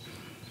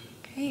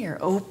 Okay,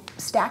 you're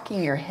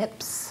stacking your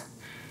hips.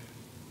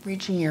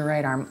 Reaching your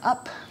right arm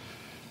up.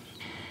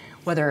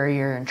 Whether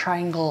you're in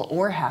triangle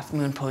or half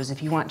moon pose,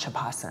 if you want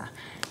Chapasana,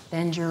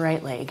 bend your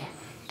right leg.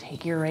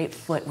 Take your right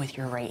foot with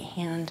your right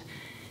hand.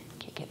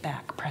 Kick it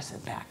back, press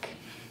it back.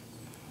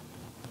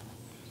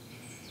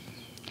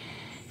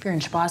 If you're in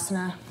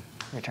Shavasana,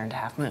 return to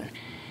half moon.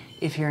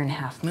 If you're in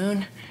half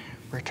moon,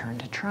 return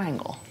to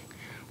triangle.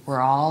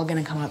 We're all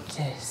gonna come up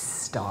to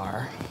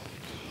star.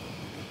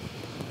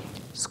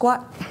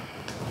 Squat,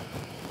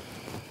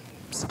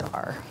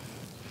 star.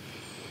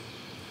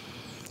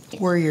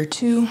 Warrior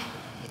two,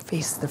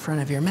 face the front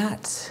of your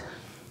mat.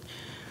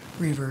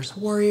 Reverse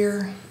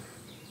warrior,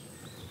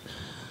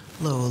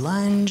 low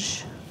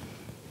lunge.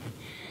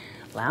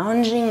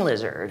 Lounging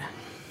lizard,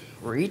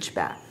 reach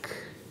back.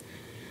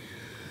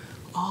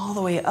 All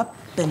the way up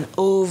and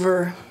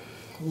over,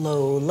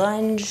 low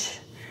lunge,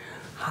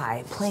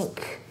 high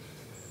plank,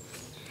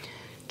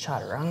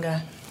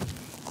 chaturanga,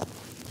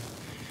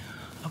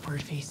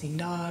 upward facing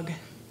dog,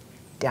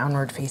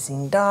 downward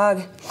facing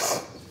dog.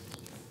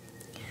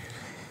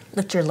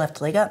 Lift your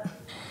left leg up.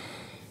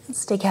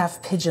 Let's take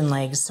half pigeon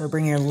legs. So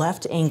bring your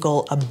left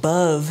ankle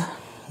above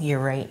your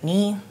right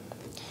knee.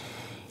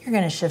 You're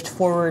gonna shift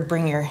forward,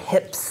 bring your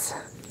hips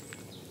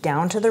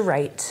down to the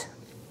right.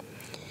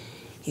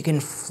 You can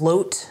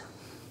float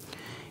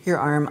your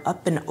arm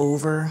up and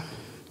over,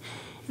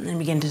 and then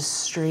begin to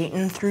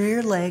straighten through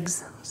your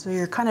legs. So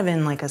you're kind of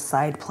in like a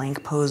side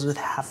plank pose with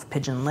half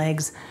pigeon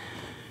legs.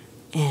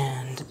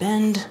 And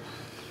bend,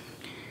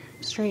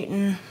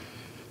 straighten,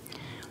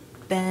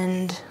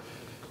 bend,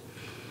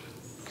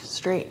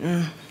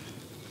 straighten,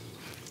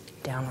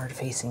 downward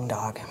facing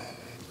dog.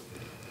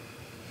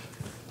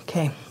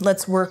 Okay,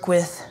 let's work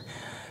with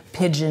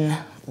pigeon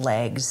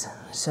legs.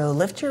 So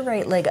lift your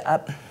right leg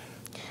up.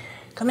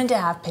 Come into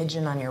half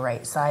pigeon on your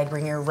right side.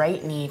 Bring your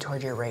right knee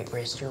toward your right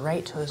wrist, your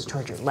right toes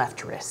toward your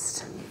left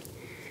wrist.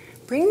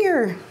 Bring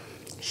your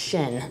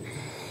shin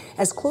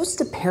as close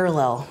to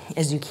parallel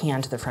as you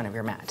can to the front of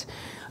your mat.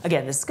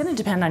 Again, this is gonna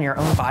depend on your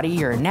own body,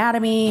 your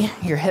anatomy,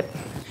 your hip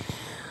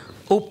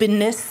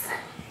openness,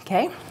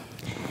 okay?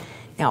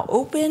 Now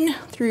open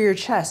through your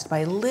chest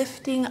by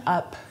lifting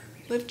up,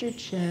 lift your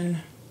chin,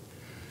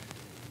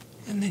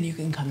 and then you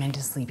can come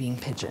into sleeping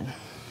pigeon.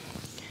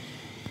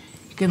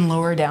 You can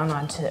lower down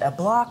onto a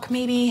block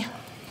maybe.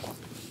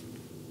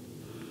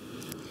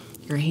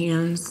 Your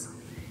hands,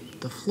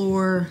 the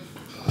floor.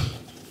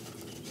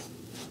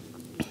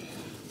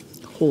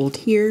 Hold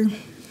here.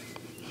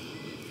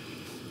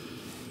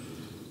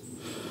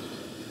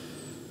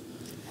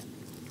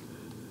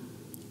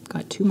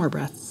 Got 2 more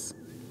breaths.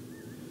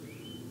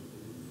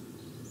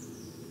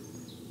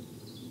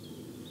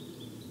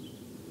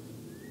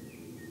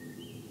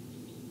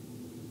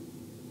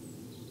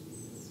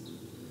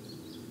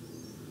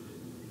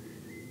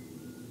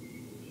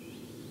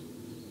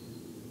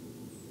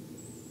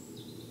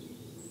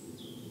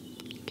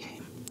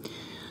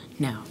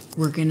 Now,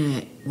 we're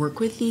gonna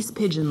work with these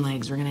pigeon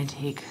legs. We're gonna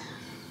take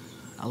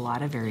a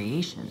lot of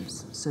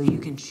variations. So you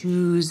can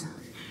choose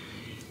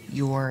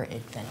your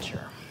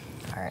adventure.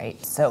 All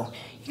right, so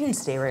you can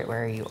stay right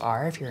where you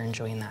are if you're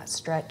enjoying that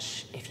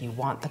stretch. If you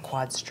want the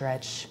quad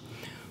stretch,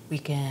 we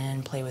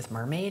can play with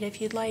mermaid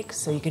if you'd like.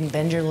 So you can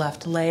bend your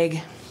left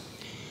leg.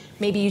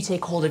 Maybe you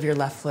take hold of your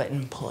left foot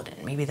and pull it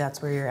in. Maybe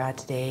that's where you're at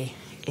today.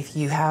 If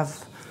you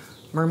have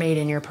mermaid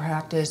in your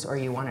practice or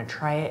you wanna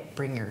try it,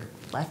 bring your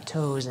left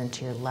toes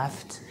into your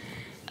left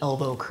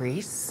elbow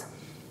crease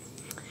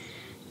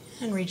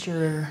and reach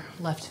your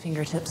left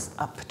fingertips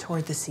up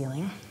toward the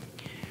ceiling.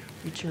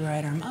 Reach your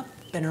right arm up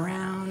and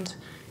around,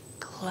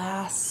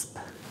 clasp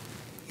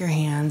your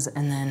hands,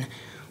 and then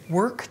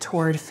work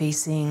toward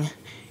facing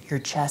your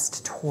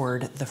chest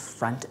toward the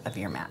front of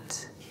your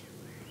mat.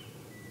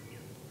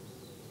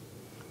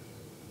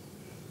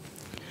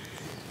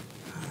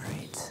 All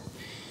right.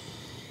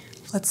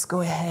 Let's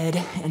go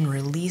ahead and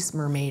release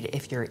mermaid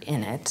if you're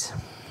in it.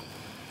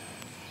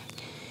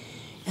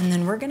 And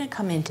then we're gonna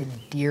come into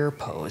deer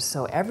pose.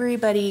 So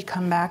everybody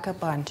come back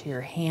up onto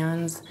your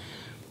hands.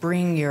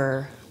 Bring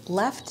your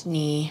left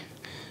knee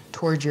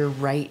toward your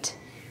right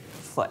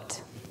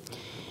foot.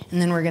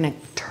 And then we're gonna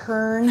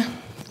turn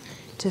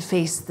to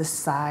face the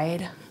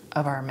side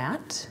of our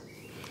mat.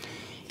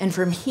 And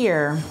from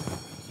here,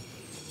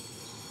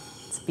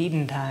 it's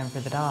feeding time for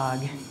the dog.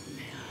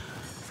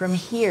 From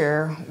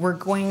here, we're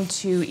going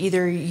to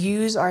either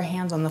use our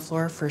hands on the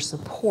floor for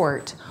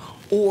support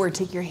or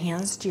take your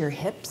hands to your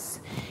hips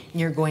and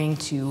you're going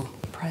to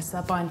press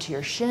up onto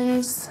your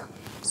shins.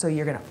 So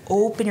you're gonna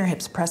open your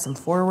hips, press them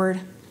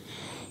forward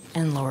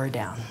and lower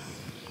down.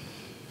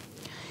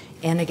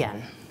 And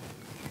again,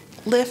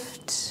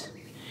 lift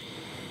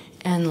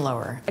and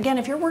lower. Again,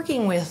 if you're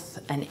working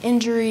with an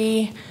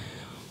injury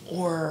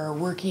or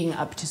working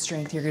up to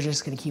strength, you're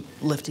just gonna keep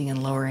lifting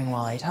and lowering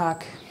while I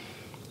talk.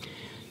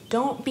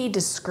 Don't be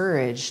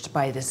discouraged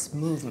by this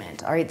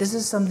movement, all right? This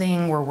is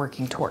something we're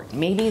working toward.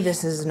 Maybe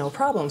this is no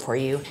problem for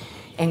you,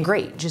 and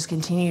great, just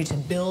continue to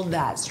build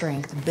that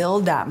strength,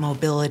 build that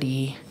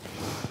mobility.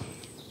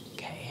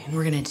 Okay, and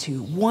we're gonna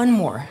do one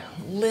more.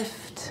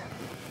 Lift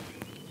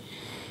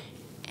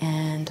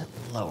and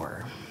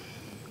lower.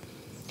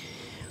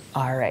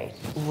 All right,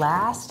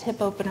 last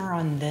hip opener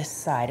on this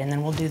side, and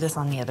then we'll do this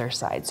on the other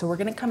side. So we're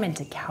gonna come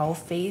into cow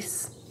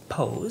face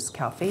pose,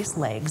 cow face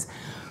legs.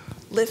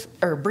 Lift,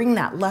 or bring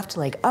that left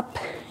leg up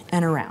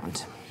and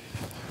around.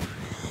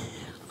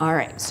 All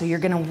right, so you're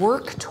gonna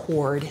work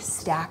toward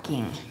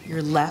stacking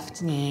your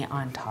left knee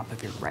on top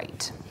of your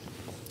right.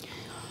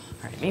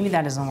 All right, maybe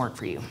that doesn't work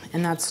for you,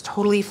 and that's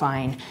totally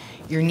fine.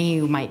 Your knee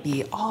might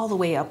be all the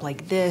way up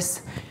like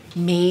this,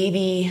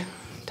 maybe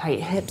tight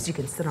hips, you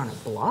can sit on a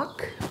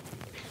block.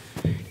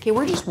 Okay,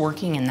 we're just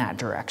working in that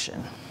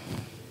direction.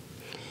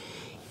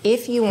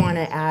 If you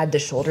wanna add the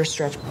shoulder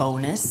stretch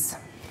bonus,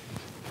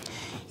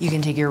 you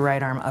can take your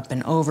right arm up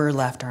and over,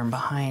 left arm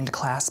behind,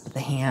 clasp the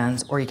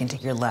hands, or you can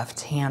take your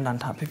left hand on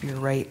top of your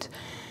right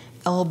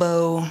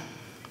elbow.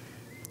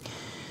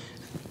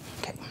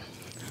 Okay.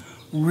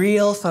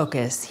 Real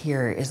focus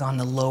here is on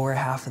the lower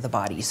half of the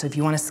body. So if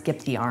you want to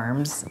skip the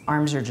arms,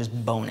 arms are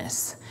just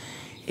bonus.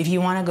 If you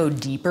want to go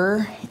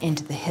deeper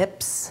into the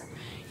hips,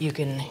 you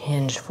can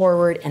hinge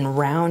forward and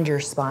round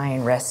your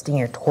spine, resting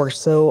your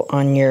torso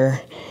on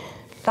your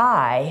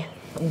thigh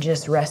and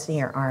just resting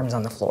your arms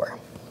on the floor.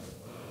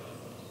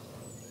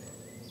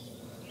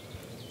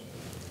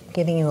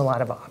 Giving you a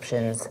lot of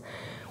options.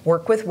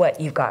 Work with what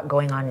you've got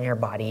going on in your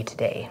body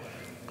today.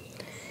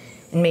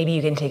 And maybe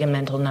you can take a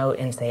mental note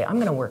and say, I'm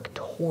gonna work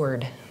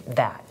toward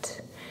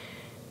that.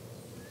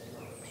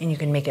 And you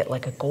can make it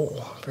like a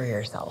goal for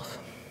yourself.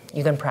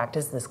 You can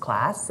practice this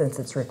class since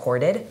it's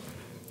recorded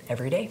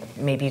every day.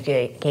 Maybe you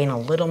can gain a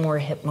little more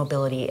hip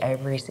mobility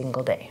every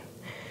single day.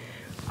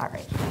 All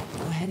right,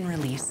 go ahead and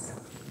release.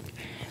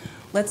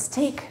 Let's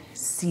take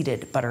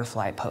seated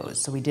butterfly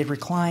pose. So we did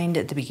reclined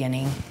at the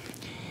beginning,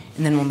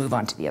 and then we'll move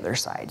on to the other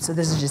side. So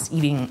this is just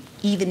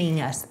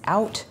evening us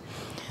out.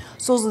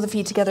 Soles of the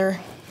feet together,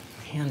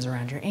 hands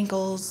around your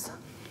ankles,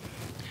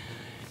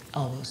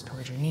 elbows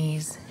towards your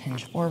knees,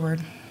 hinge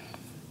forward.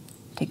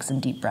 Take some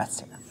deep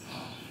breaths here.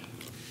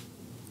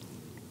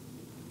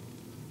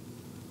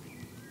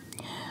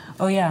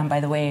 Oh yeah, and by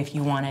the way, if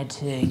you wanted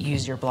to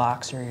use your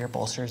blocks or your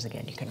bolsters,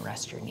 again, you can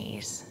rest your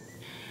knees.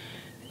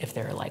 If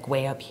they're like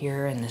way up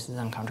here and this is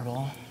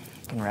uncomfortable,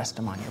 you can rest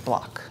them on your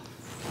block.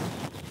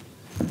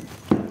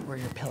 Or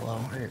your pillow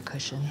or your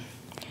cushion.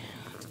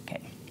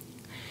 Okay,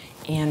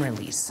 and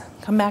release.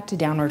 Come back to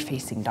downward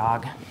facing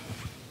dog.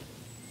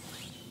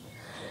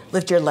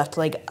 Lift your left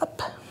leg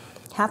up,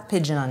 half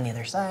pigeon on the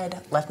other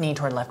side, left knee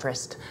toward left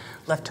wrist,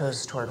 left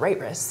toes toward right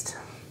wrist.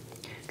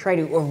 Try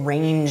to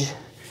arrange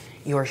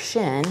your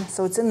shin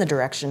so it's in the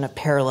direction of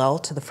parallel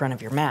to the front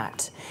of your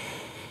mat.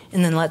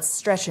 And then let's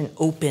stretch and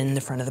open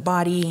the front of the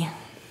body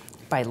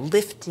by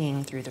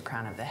lifting through the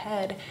crown of the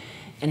head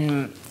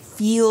and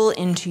feel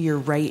into your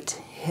right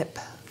hip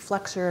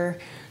flexor.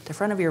 The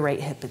front of your right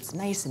hip, it's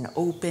nice and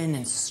open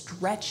and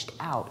stretched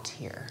out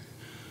here.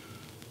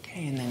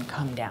 Okay, and then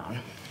come down.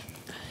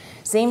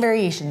 Same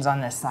variations on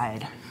this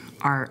side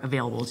are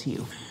available to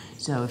you.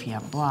 So if you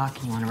have a block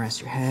and you want to rest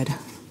your head,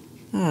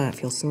 oh, that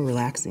feels so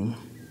relaxing.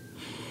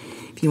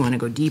 If you want to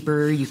go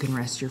deeper, you can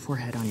rest your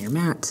forehead on your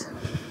mat.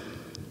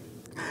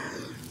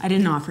 I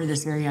didn't offer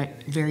this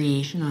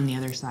variation on the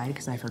other side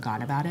because I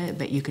forgot about it,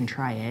 but you can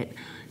try it.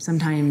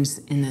 Sometimes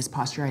in this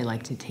posture, I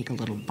like to take a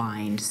little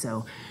bind.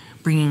 So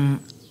bringing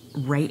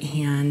right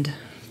hand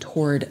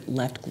toward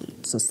left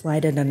glute. So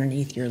slide it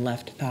underneath your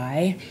left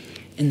thigh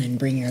and then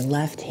bring your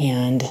left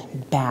hand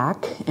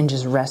back and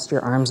just rest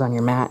your arms on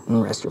your mat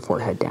and rest your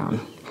forehead down.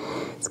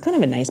 It's kind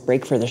of a nice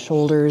break for the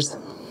shoulders.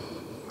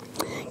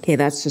 Okay,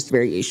 that's just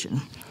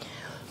variation.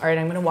 All right,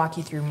 I'm gonna walk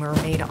you through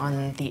mermaid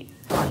on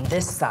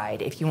this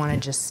side. If you wanna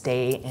just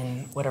stay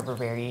in whatever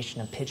variation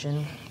of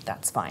pigeon,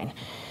 that's fine.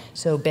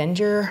 So bend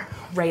your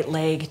right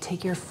leg,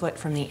 take your foot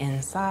from the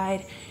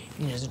inside,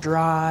 and just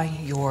draw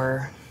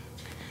your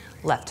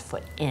left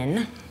foot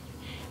in,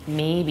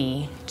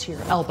 maybe to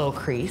your elbow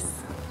crease,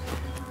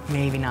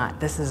 maybe not.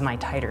 This is my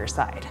tighter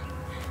side.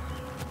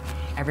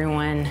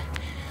 Everyone,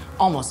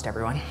 almost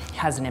everyone,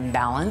 has an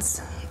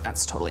imbalance.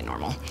 That's totally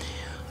normal.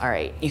 All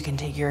right, you can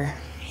take your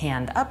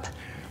hand up,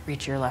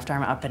 reach your left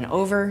arm up and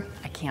over.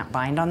 I can't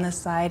bind on this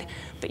side,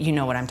 but you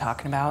know what I'm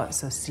talking about.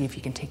 So see if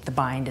you can take the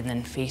bind and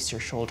then face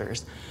your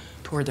shoulders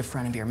toward the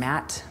front of your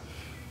mat.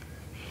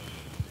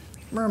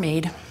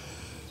 Mermaid.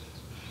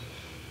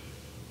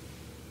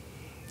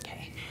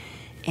 Okay,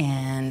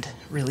 and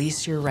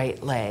release your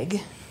right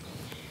leg.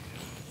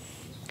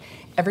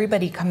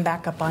 Everybody come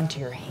back up onto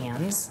your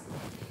hands.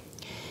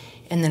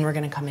 And then we're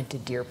gonna come into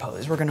deer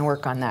pose. We're gonna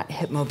work on that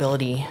hip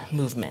mobility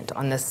movement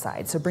on this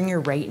side. So bring your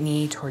right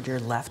knee toward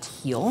your left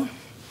heel.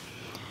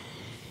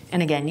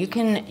 And again, you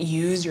can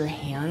use your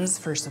hands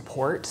for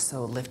support,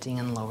 so lifting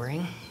and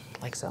lowering,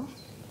 like so.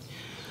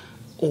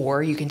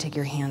 Or you can take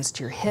your hands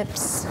to your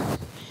hips,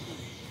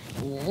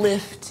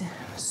 lift,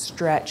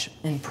 stretch,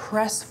 and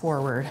press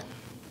forward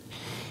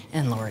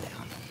and lower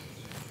down.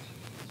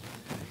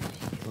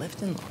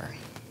 Lift and lower.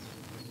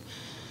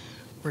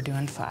 We're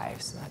doing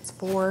 5, so that's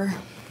 4,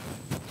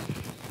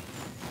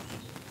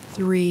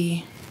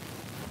 3,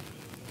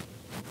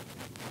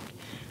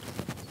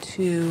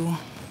 2,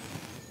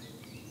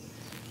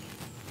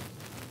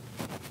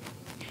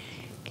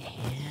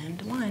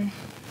 and 1.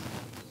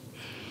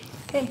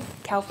 Okay,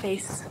 cow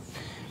face.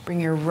 Bring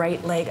your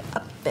right leg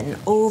up and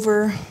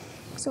over.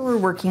 So we're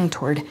working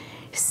toward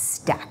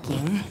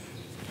stacking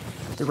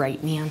the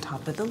right knee on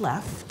top of the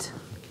left.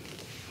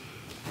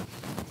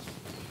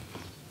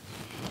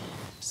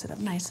 Sit up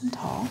nice and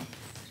tall.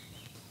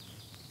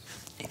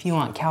 If you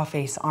want cow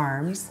face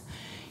arms,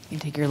 you can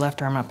take your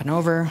left arm up and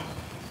over,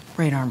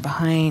 right arm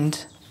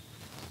behind,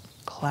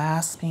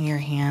 clasping your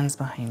hands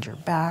behind your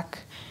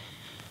back.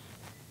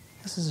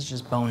 This is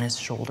just bonus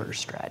shoulder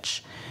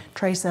stretch.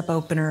 Tricep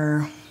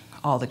opener,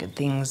 all the good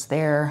things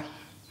there.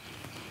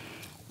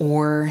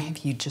 Or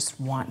if you just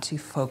want to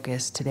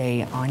focus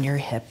today on your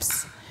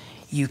hips,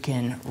 you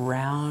can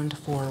round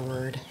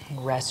forward,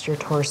 rest your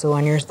torso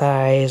on your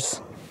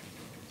thighs.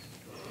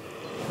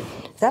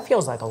 If that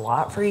feels like a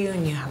lot for you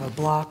and you have a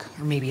block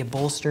or maybe a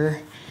bolster,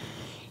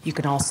 you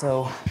can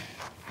also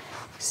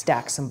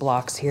stack some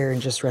blocks here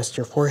and just rest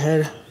your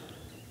forehead.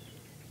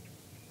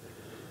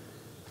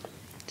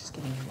 Just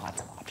giving you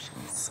lots of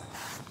options.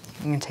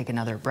 I'm gonna take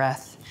another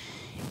breath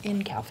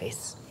in cow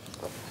face.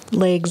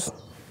 Legs.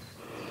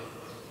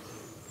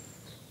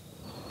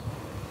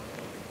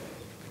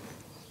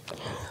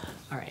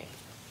 All right,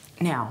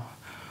 now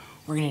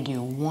we're gonna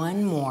do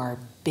one more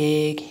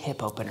big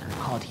hip opener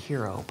called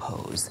hero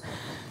pose.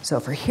 So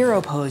for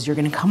hero pose, you're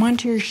gonna come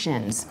onto your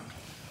shins.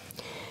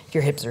 If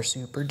your hips are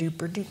super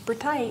duper duper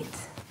tight,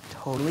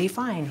 totally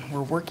fine.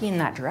 We're working in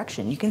that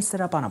direction. You can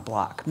sit up on a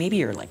block. Maybe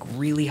you're like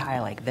really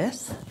high like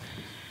this.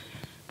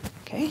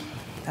 Okay,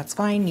 that's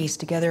fine. Knees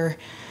together,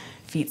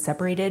 feet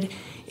separated.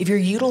 If you're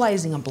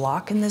utilizing a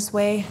block in this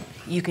way,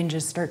 you can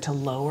just start to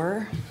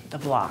lower the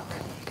block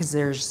because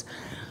there's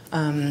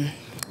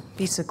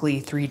basically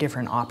 3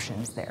 different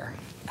options there,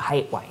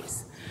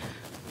 height-wise.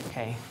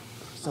 Okay,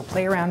 so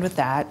play around with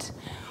that.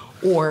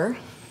 Or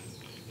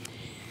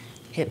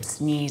hips,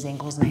 knees,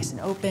 ankles nice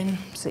and open.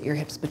 Sit your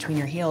hips between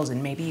your heels,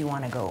 and maybe you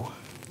want to go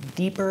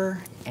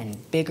deeper and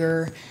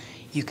bigger.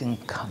 You can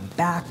come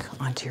back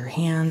onto your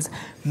hands,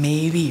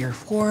 maybe your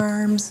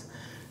forearms,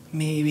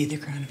 maybe the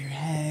crown of your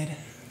head,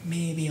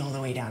 maybe all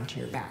the way down to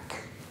your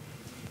back.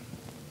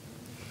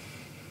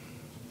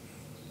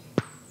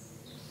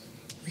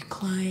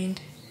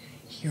 Reclined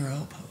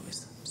hero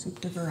pose,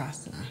 Supta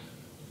Virasana.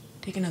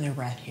 Take another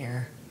breath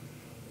here.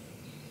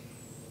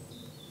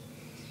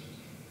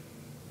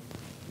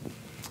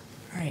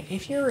 All right,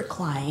 if you're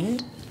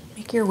reclined,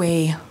 make your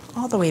way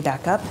all the way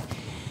back up.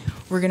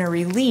 We're gonna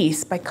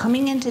release by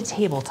coming into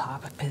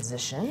tabletop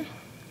position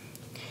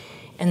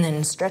and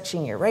then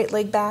stretching your right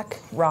leg back,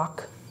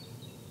 rock,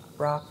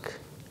 rock,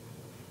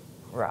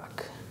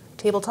 rock.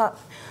 Tabletop,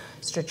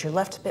 stretch your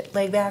left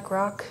leg back,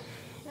 rock,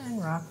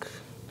 and rock,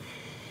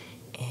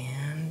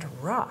 and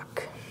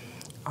rock.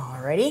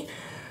 Alrighty,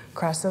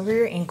 cross over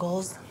your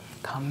ankles,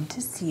 come to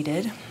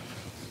seated.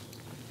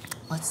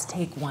 Let's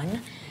take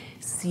one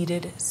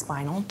seated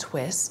spinal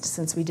twist,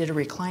 since we did a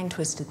recline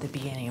twist at the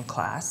beginning of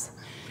class.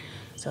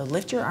 So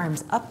lift your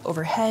arms up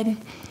overhead,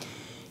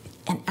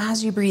 and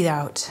as you breathe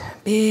out,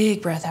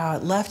 big breath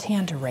out, left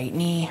hand to right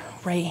knee,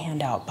 right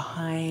hand out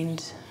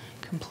behind.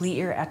 Complete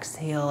your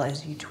exhale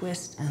as you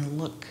twist and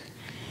look.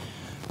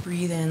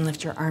 Breathe in,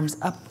 lift your arms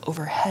up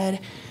overhead.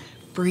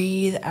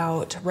 Breathe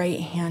out, right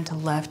hand to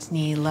left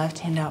knee, left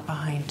hand out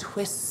behind,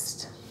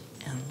 twist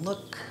and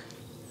look.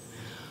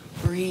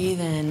 Breathe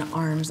in,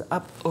 arms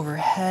up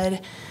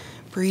overhead.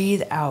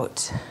 Breathe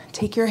out.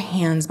 Take your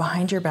hands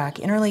behind your back,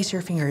 interlace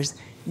your fingers.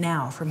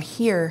 Now, from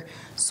here,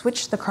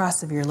 switch the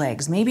cross of your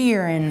legs. Maybe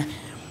you're in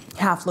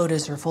half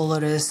lotus or full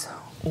lotus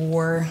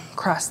or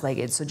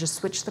cross-legged. So just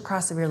switch the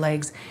cross of your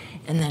legs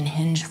and then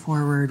hinge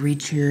forward.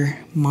 Reach your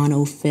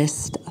mono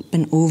fist up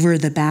and over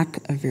the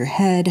back of your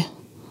head.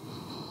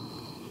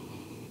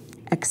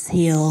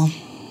 Exhale.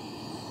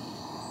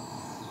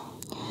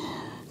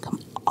 Come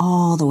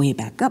all the way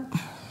back up.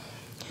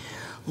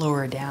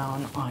 Lower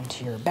down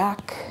onto your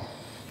back.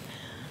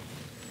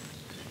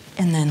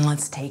 And then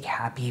let's take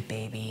happy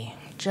baby.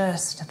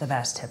 Just the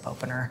best hip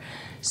opener.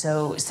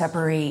 So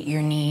separate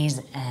your knees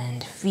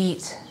and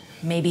feet.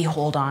 Maybe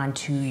hold on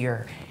to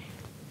your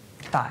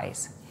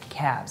thighs,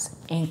 calves,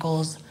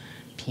 ankles,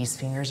 peace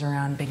fingers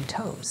around big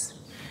toes.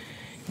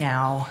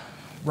 Now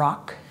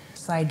rock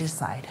side to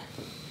side,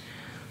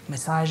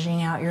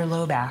 massaging out your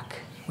low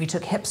back. We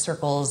took hip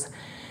circles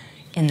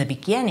in the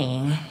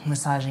beginning,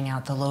 massaging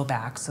out the low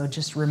back. So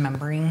just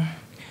remembering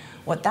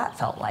what that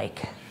felt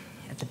like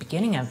at the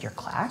beginning of your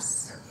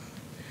class.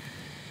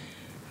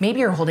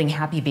 Maybe you're holding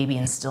happy baby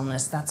in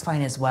stillness, that's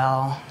fine as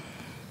well.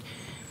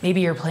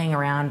 Maybe you're playing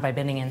around by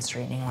bending and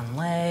straightening one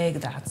leg.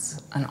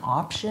 That's an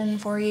option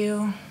for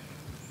you.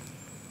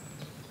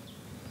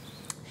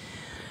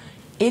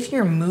 If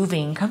you're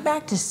moving, come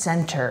back to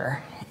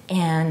center,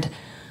 and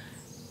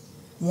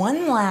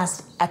one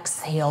last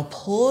exhale,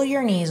 pull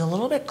your knees a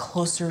little bit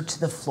closer to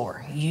the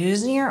floor.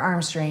 Using your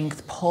arm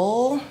strength,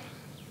 pull,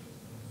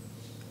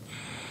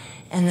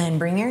 and then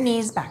bring your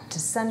knees back to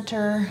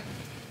center.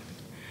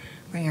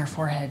 Bring your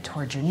forehead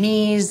towards your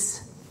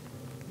knees.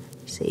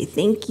 Say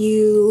thank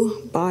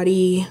you,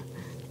 body,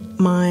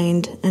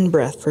 mind, and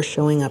breath for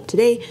showing up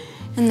today.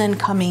 And then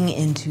coming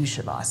into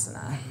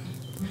Shavasana.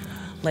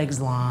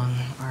 Legs long,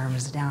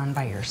 arms down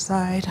by your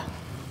side.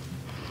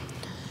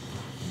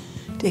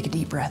 Take a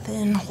deep breath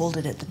in, hold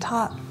it at the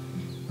top.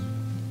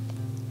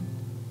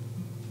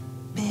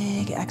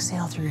 Big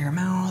exhale through your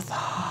mouth.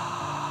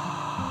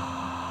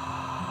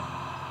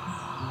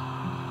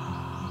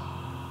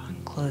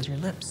 Close your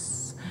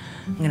lips.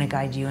 I'm going to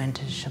guide you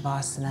into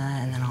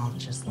Shavasana, and then I'll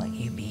just let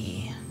you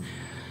be.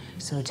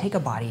 So take a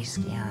body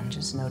scan,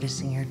 just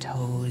noticing your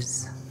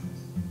toes,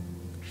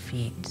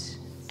 feet,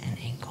 and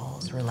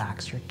ankles.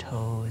 Relax your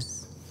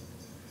toes,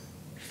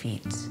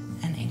 feet,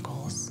 and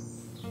ankles.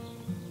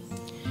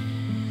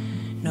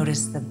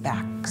 Notice the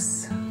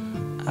backs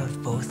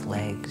of both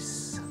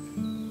legs.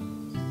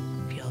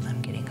 Feel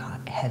them getting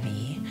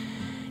heavy.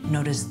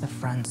 Notice the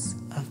fronts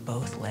of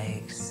both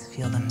legs.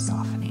 Feel them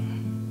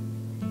softening.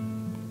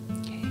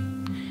 Okay.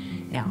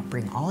 Now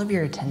bring all of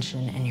your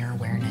attention and your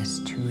awareness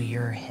to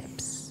your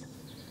hips,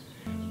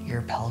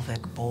 your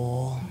pelvic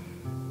bowl,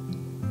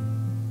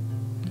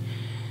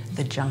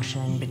 the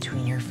junction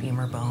between your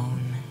femur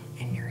bone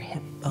and your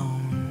hip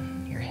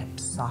bone, your hip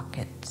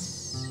socket.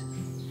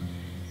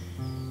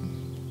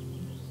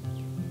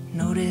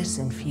 Notice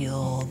and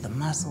feel the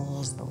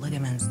muscles, the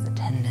ligaments, the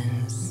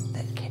tendons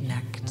that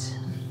connect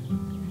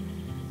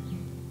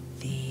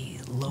the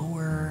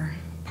lower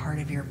part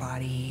of your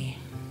body,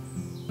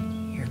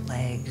 your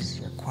legs,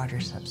 your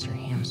quadriceps, your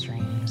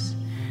hamstrings,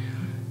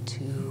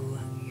 to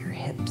your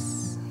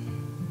hips,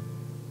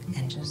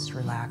 and just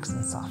relax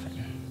and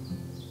soften.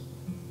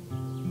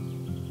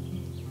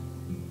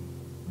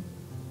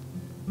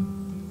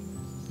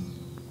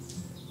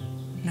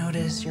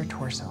 Notice your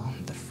torso,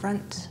 the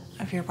front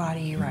of your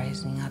body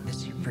rising up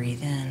as you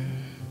breathe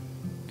in,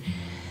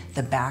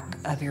 the back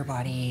of your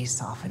body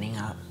softening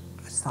up,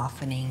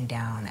 softening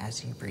down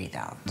as you breathe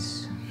out.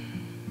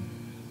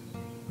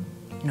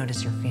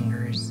 Notice your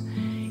fingers,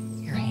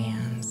 your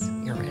hands,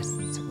 your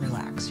wrists.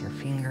 Relax your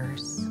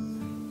fingers,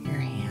 your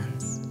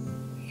hands,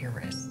 your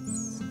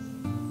wrists.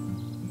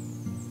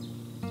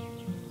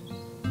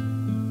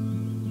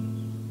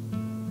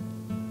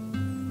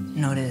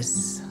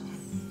 Notice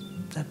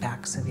the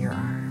backs of your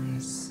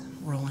arms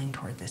rolling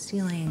toward the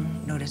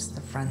ceiling. Notice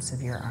the fronts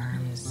of your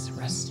arms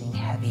resting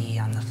heavy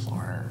on the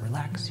floor.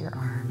 Relax your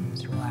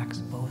arms, relax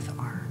both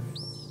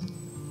arms.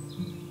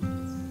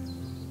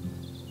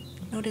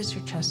 Notice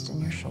your chest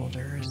and your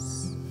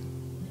shoulders.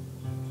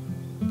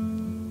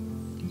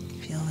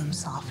 Feel them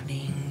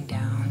softening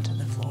down to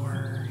the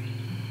floor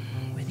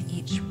with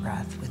each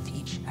breath, with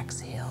each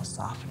exhale,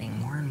 softening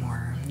more and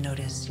more.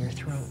 Notice your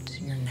throat,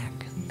 your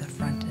neck, the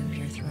front of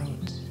your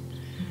throat,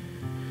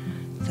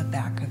 the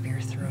back of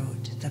your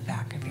throat, the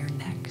back of your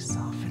neck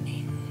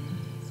softening.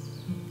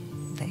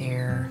 The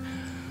air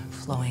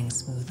flowing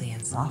smoothly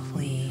and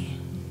softly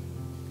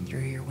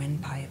through your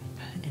windpipe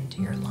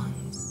into your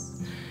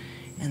lungs.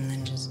 And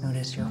then just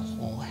notice your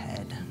whole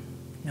head.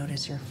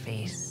 Notice your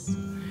face,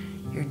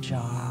 your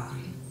jaw,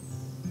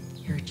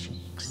 your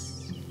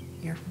cheeks,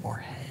 your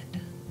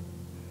forehead.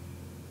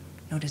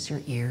 Notice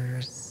your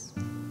ears.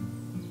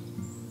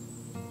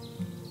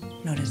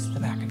 Notice the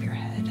back of your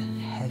head,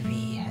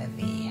 heavy,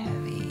 heavy,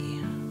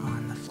 heavy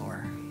on the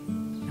floor.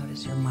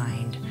 Notice your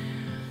mind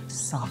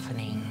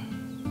softening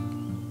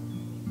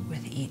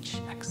with each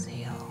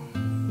exhale.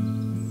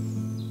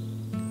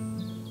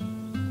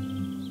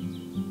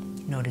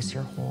 Notice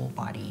your whole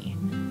body,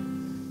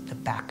 the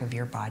back of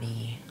your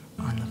body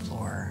on the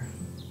floor,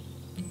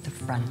 the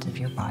front of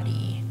your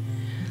body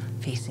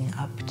facing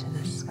up to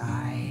the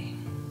sky,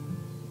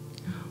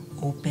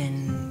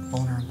 open,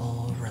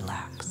 vulnerable,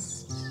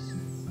 relaxed.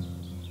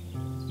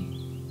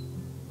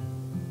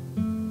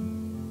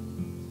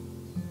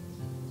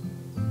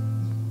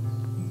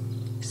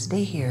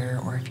 Stay here,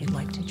 or if you'd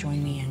like to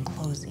join me in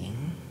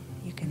closing,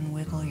 you can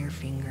wiggle your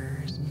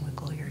fingers and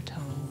wiggle your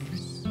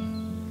toes.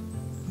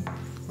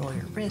 Roll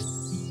your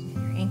wrists,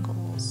 your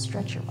ankles,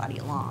 stretch your body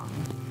long.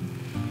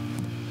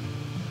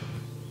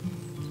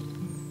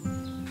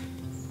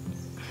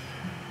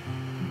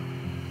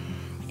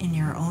 In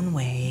your own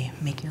way,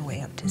 make your way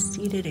up to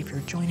seated if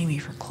you're joining me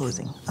for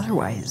closing.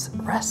 Otherwise,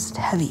 rest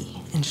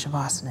heavy in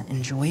Shavasana.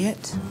 Enjoy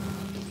it.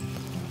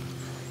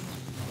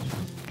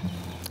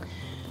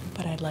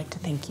 But I'd like to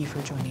thank you for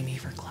joining me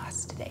for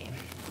class today.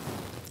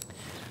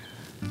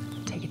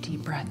 Take a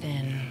deep breath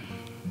in.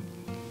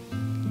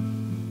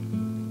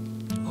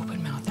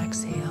 Open mouth,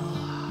 exhale.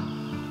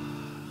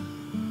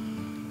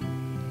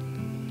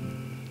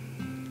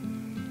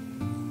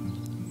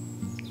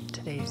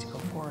 days to go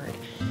forward.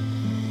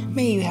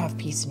 May you have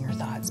peace in your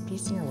thoughts,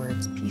 peace in your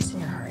words, peace in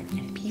your heart,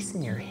 and peace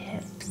in your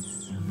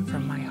hips.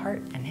 From my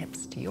heart and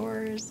hips to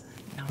yours,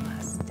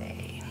 namaste.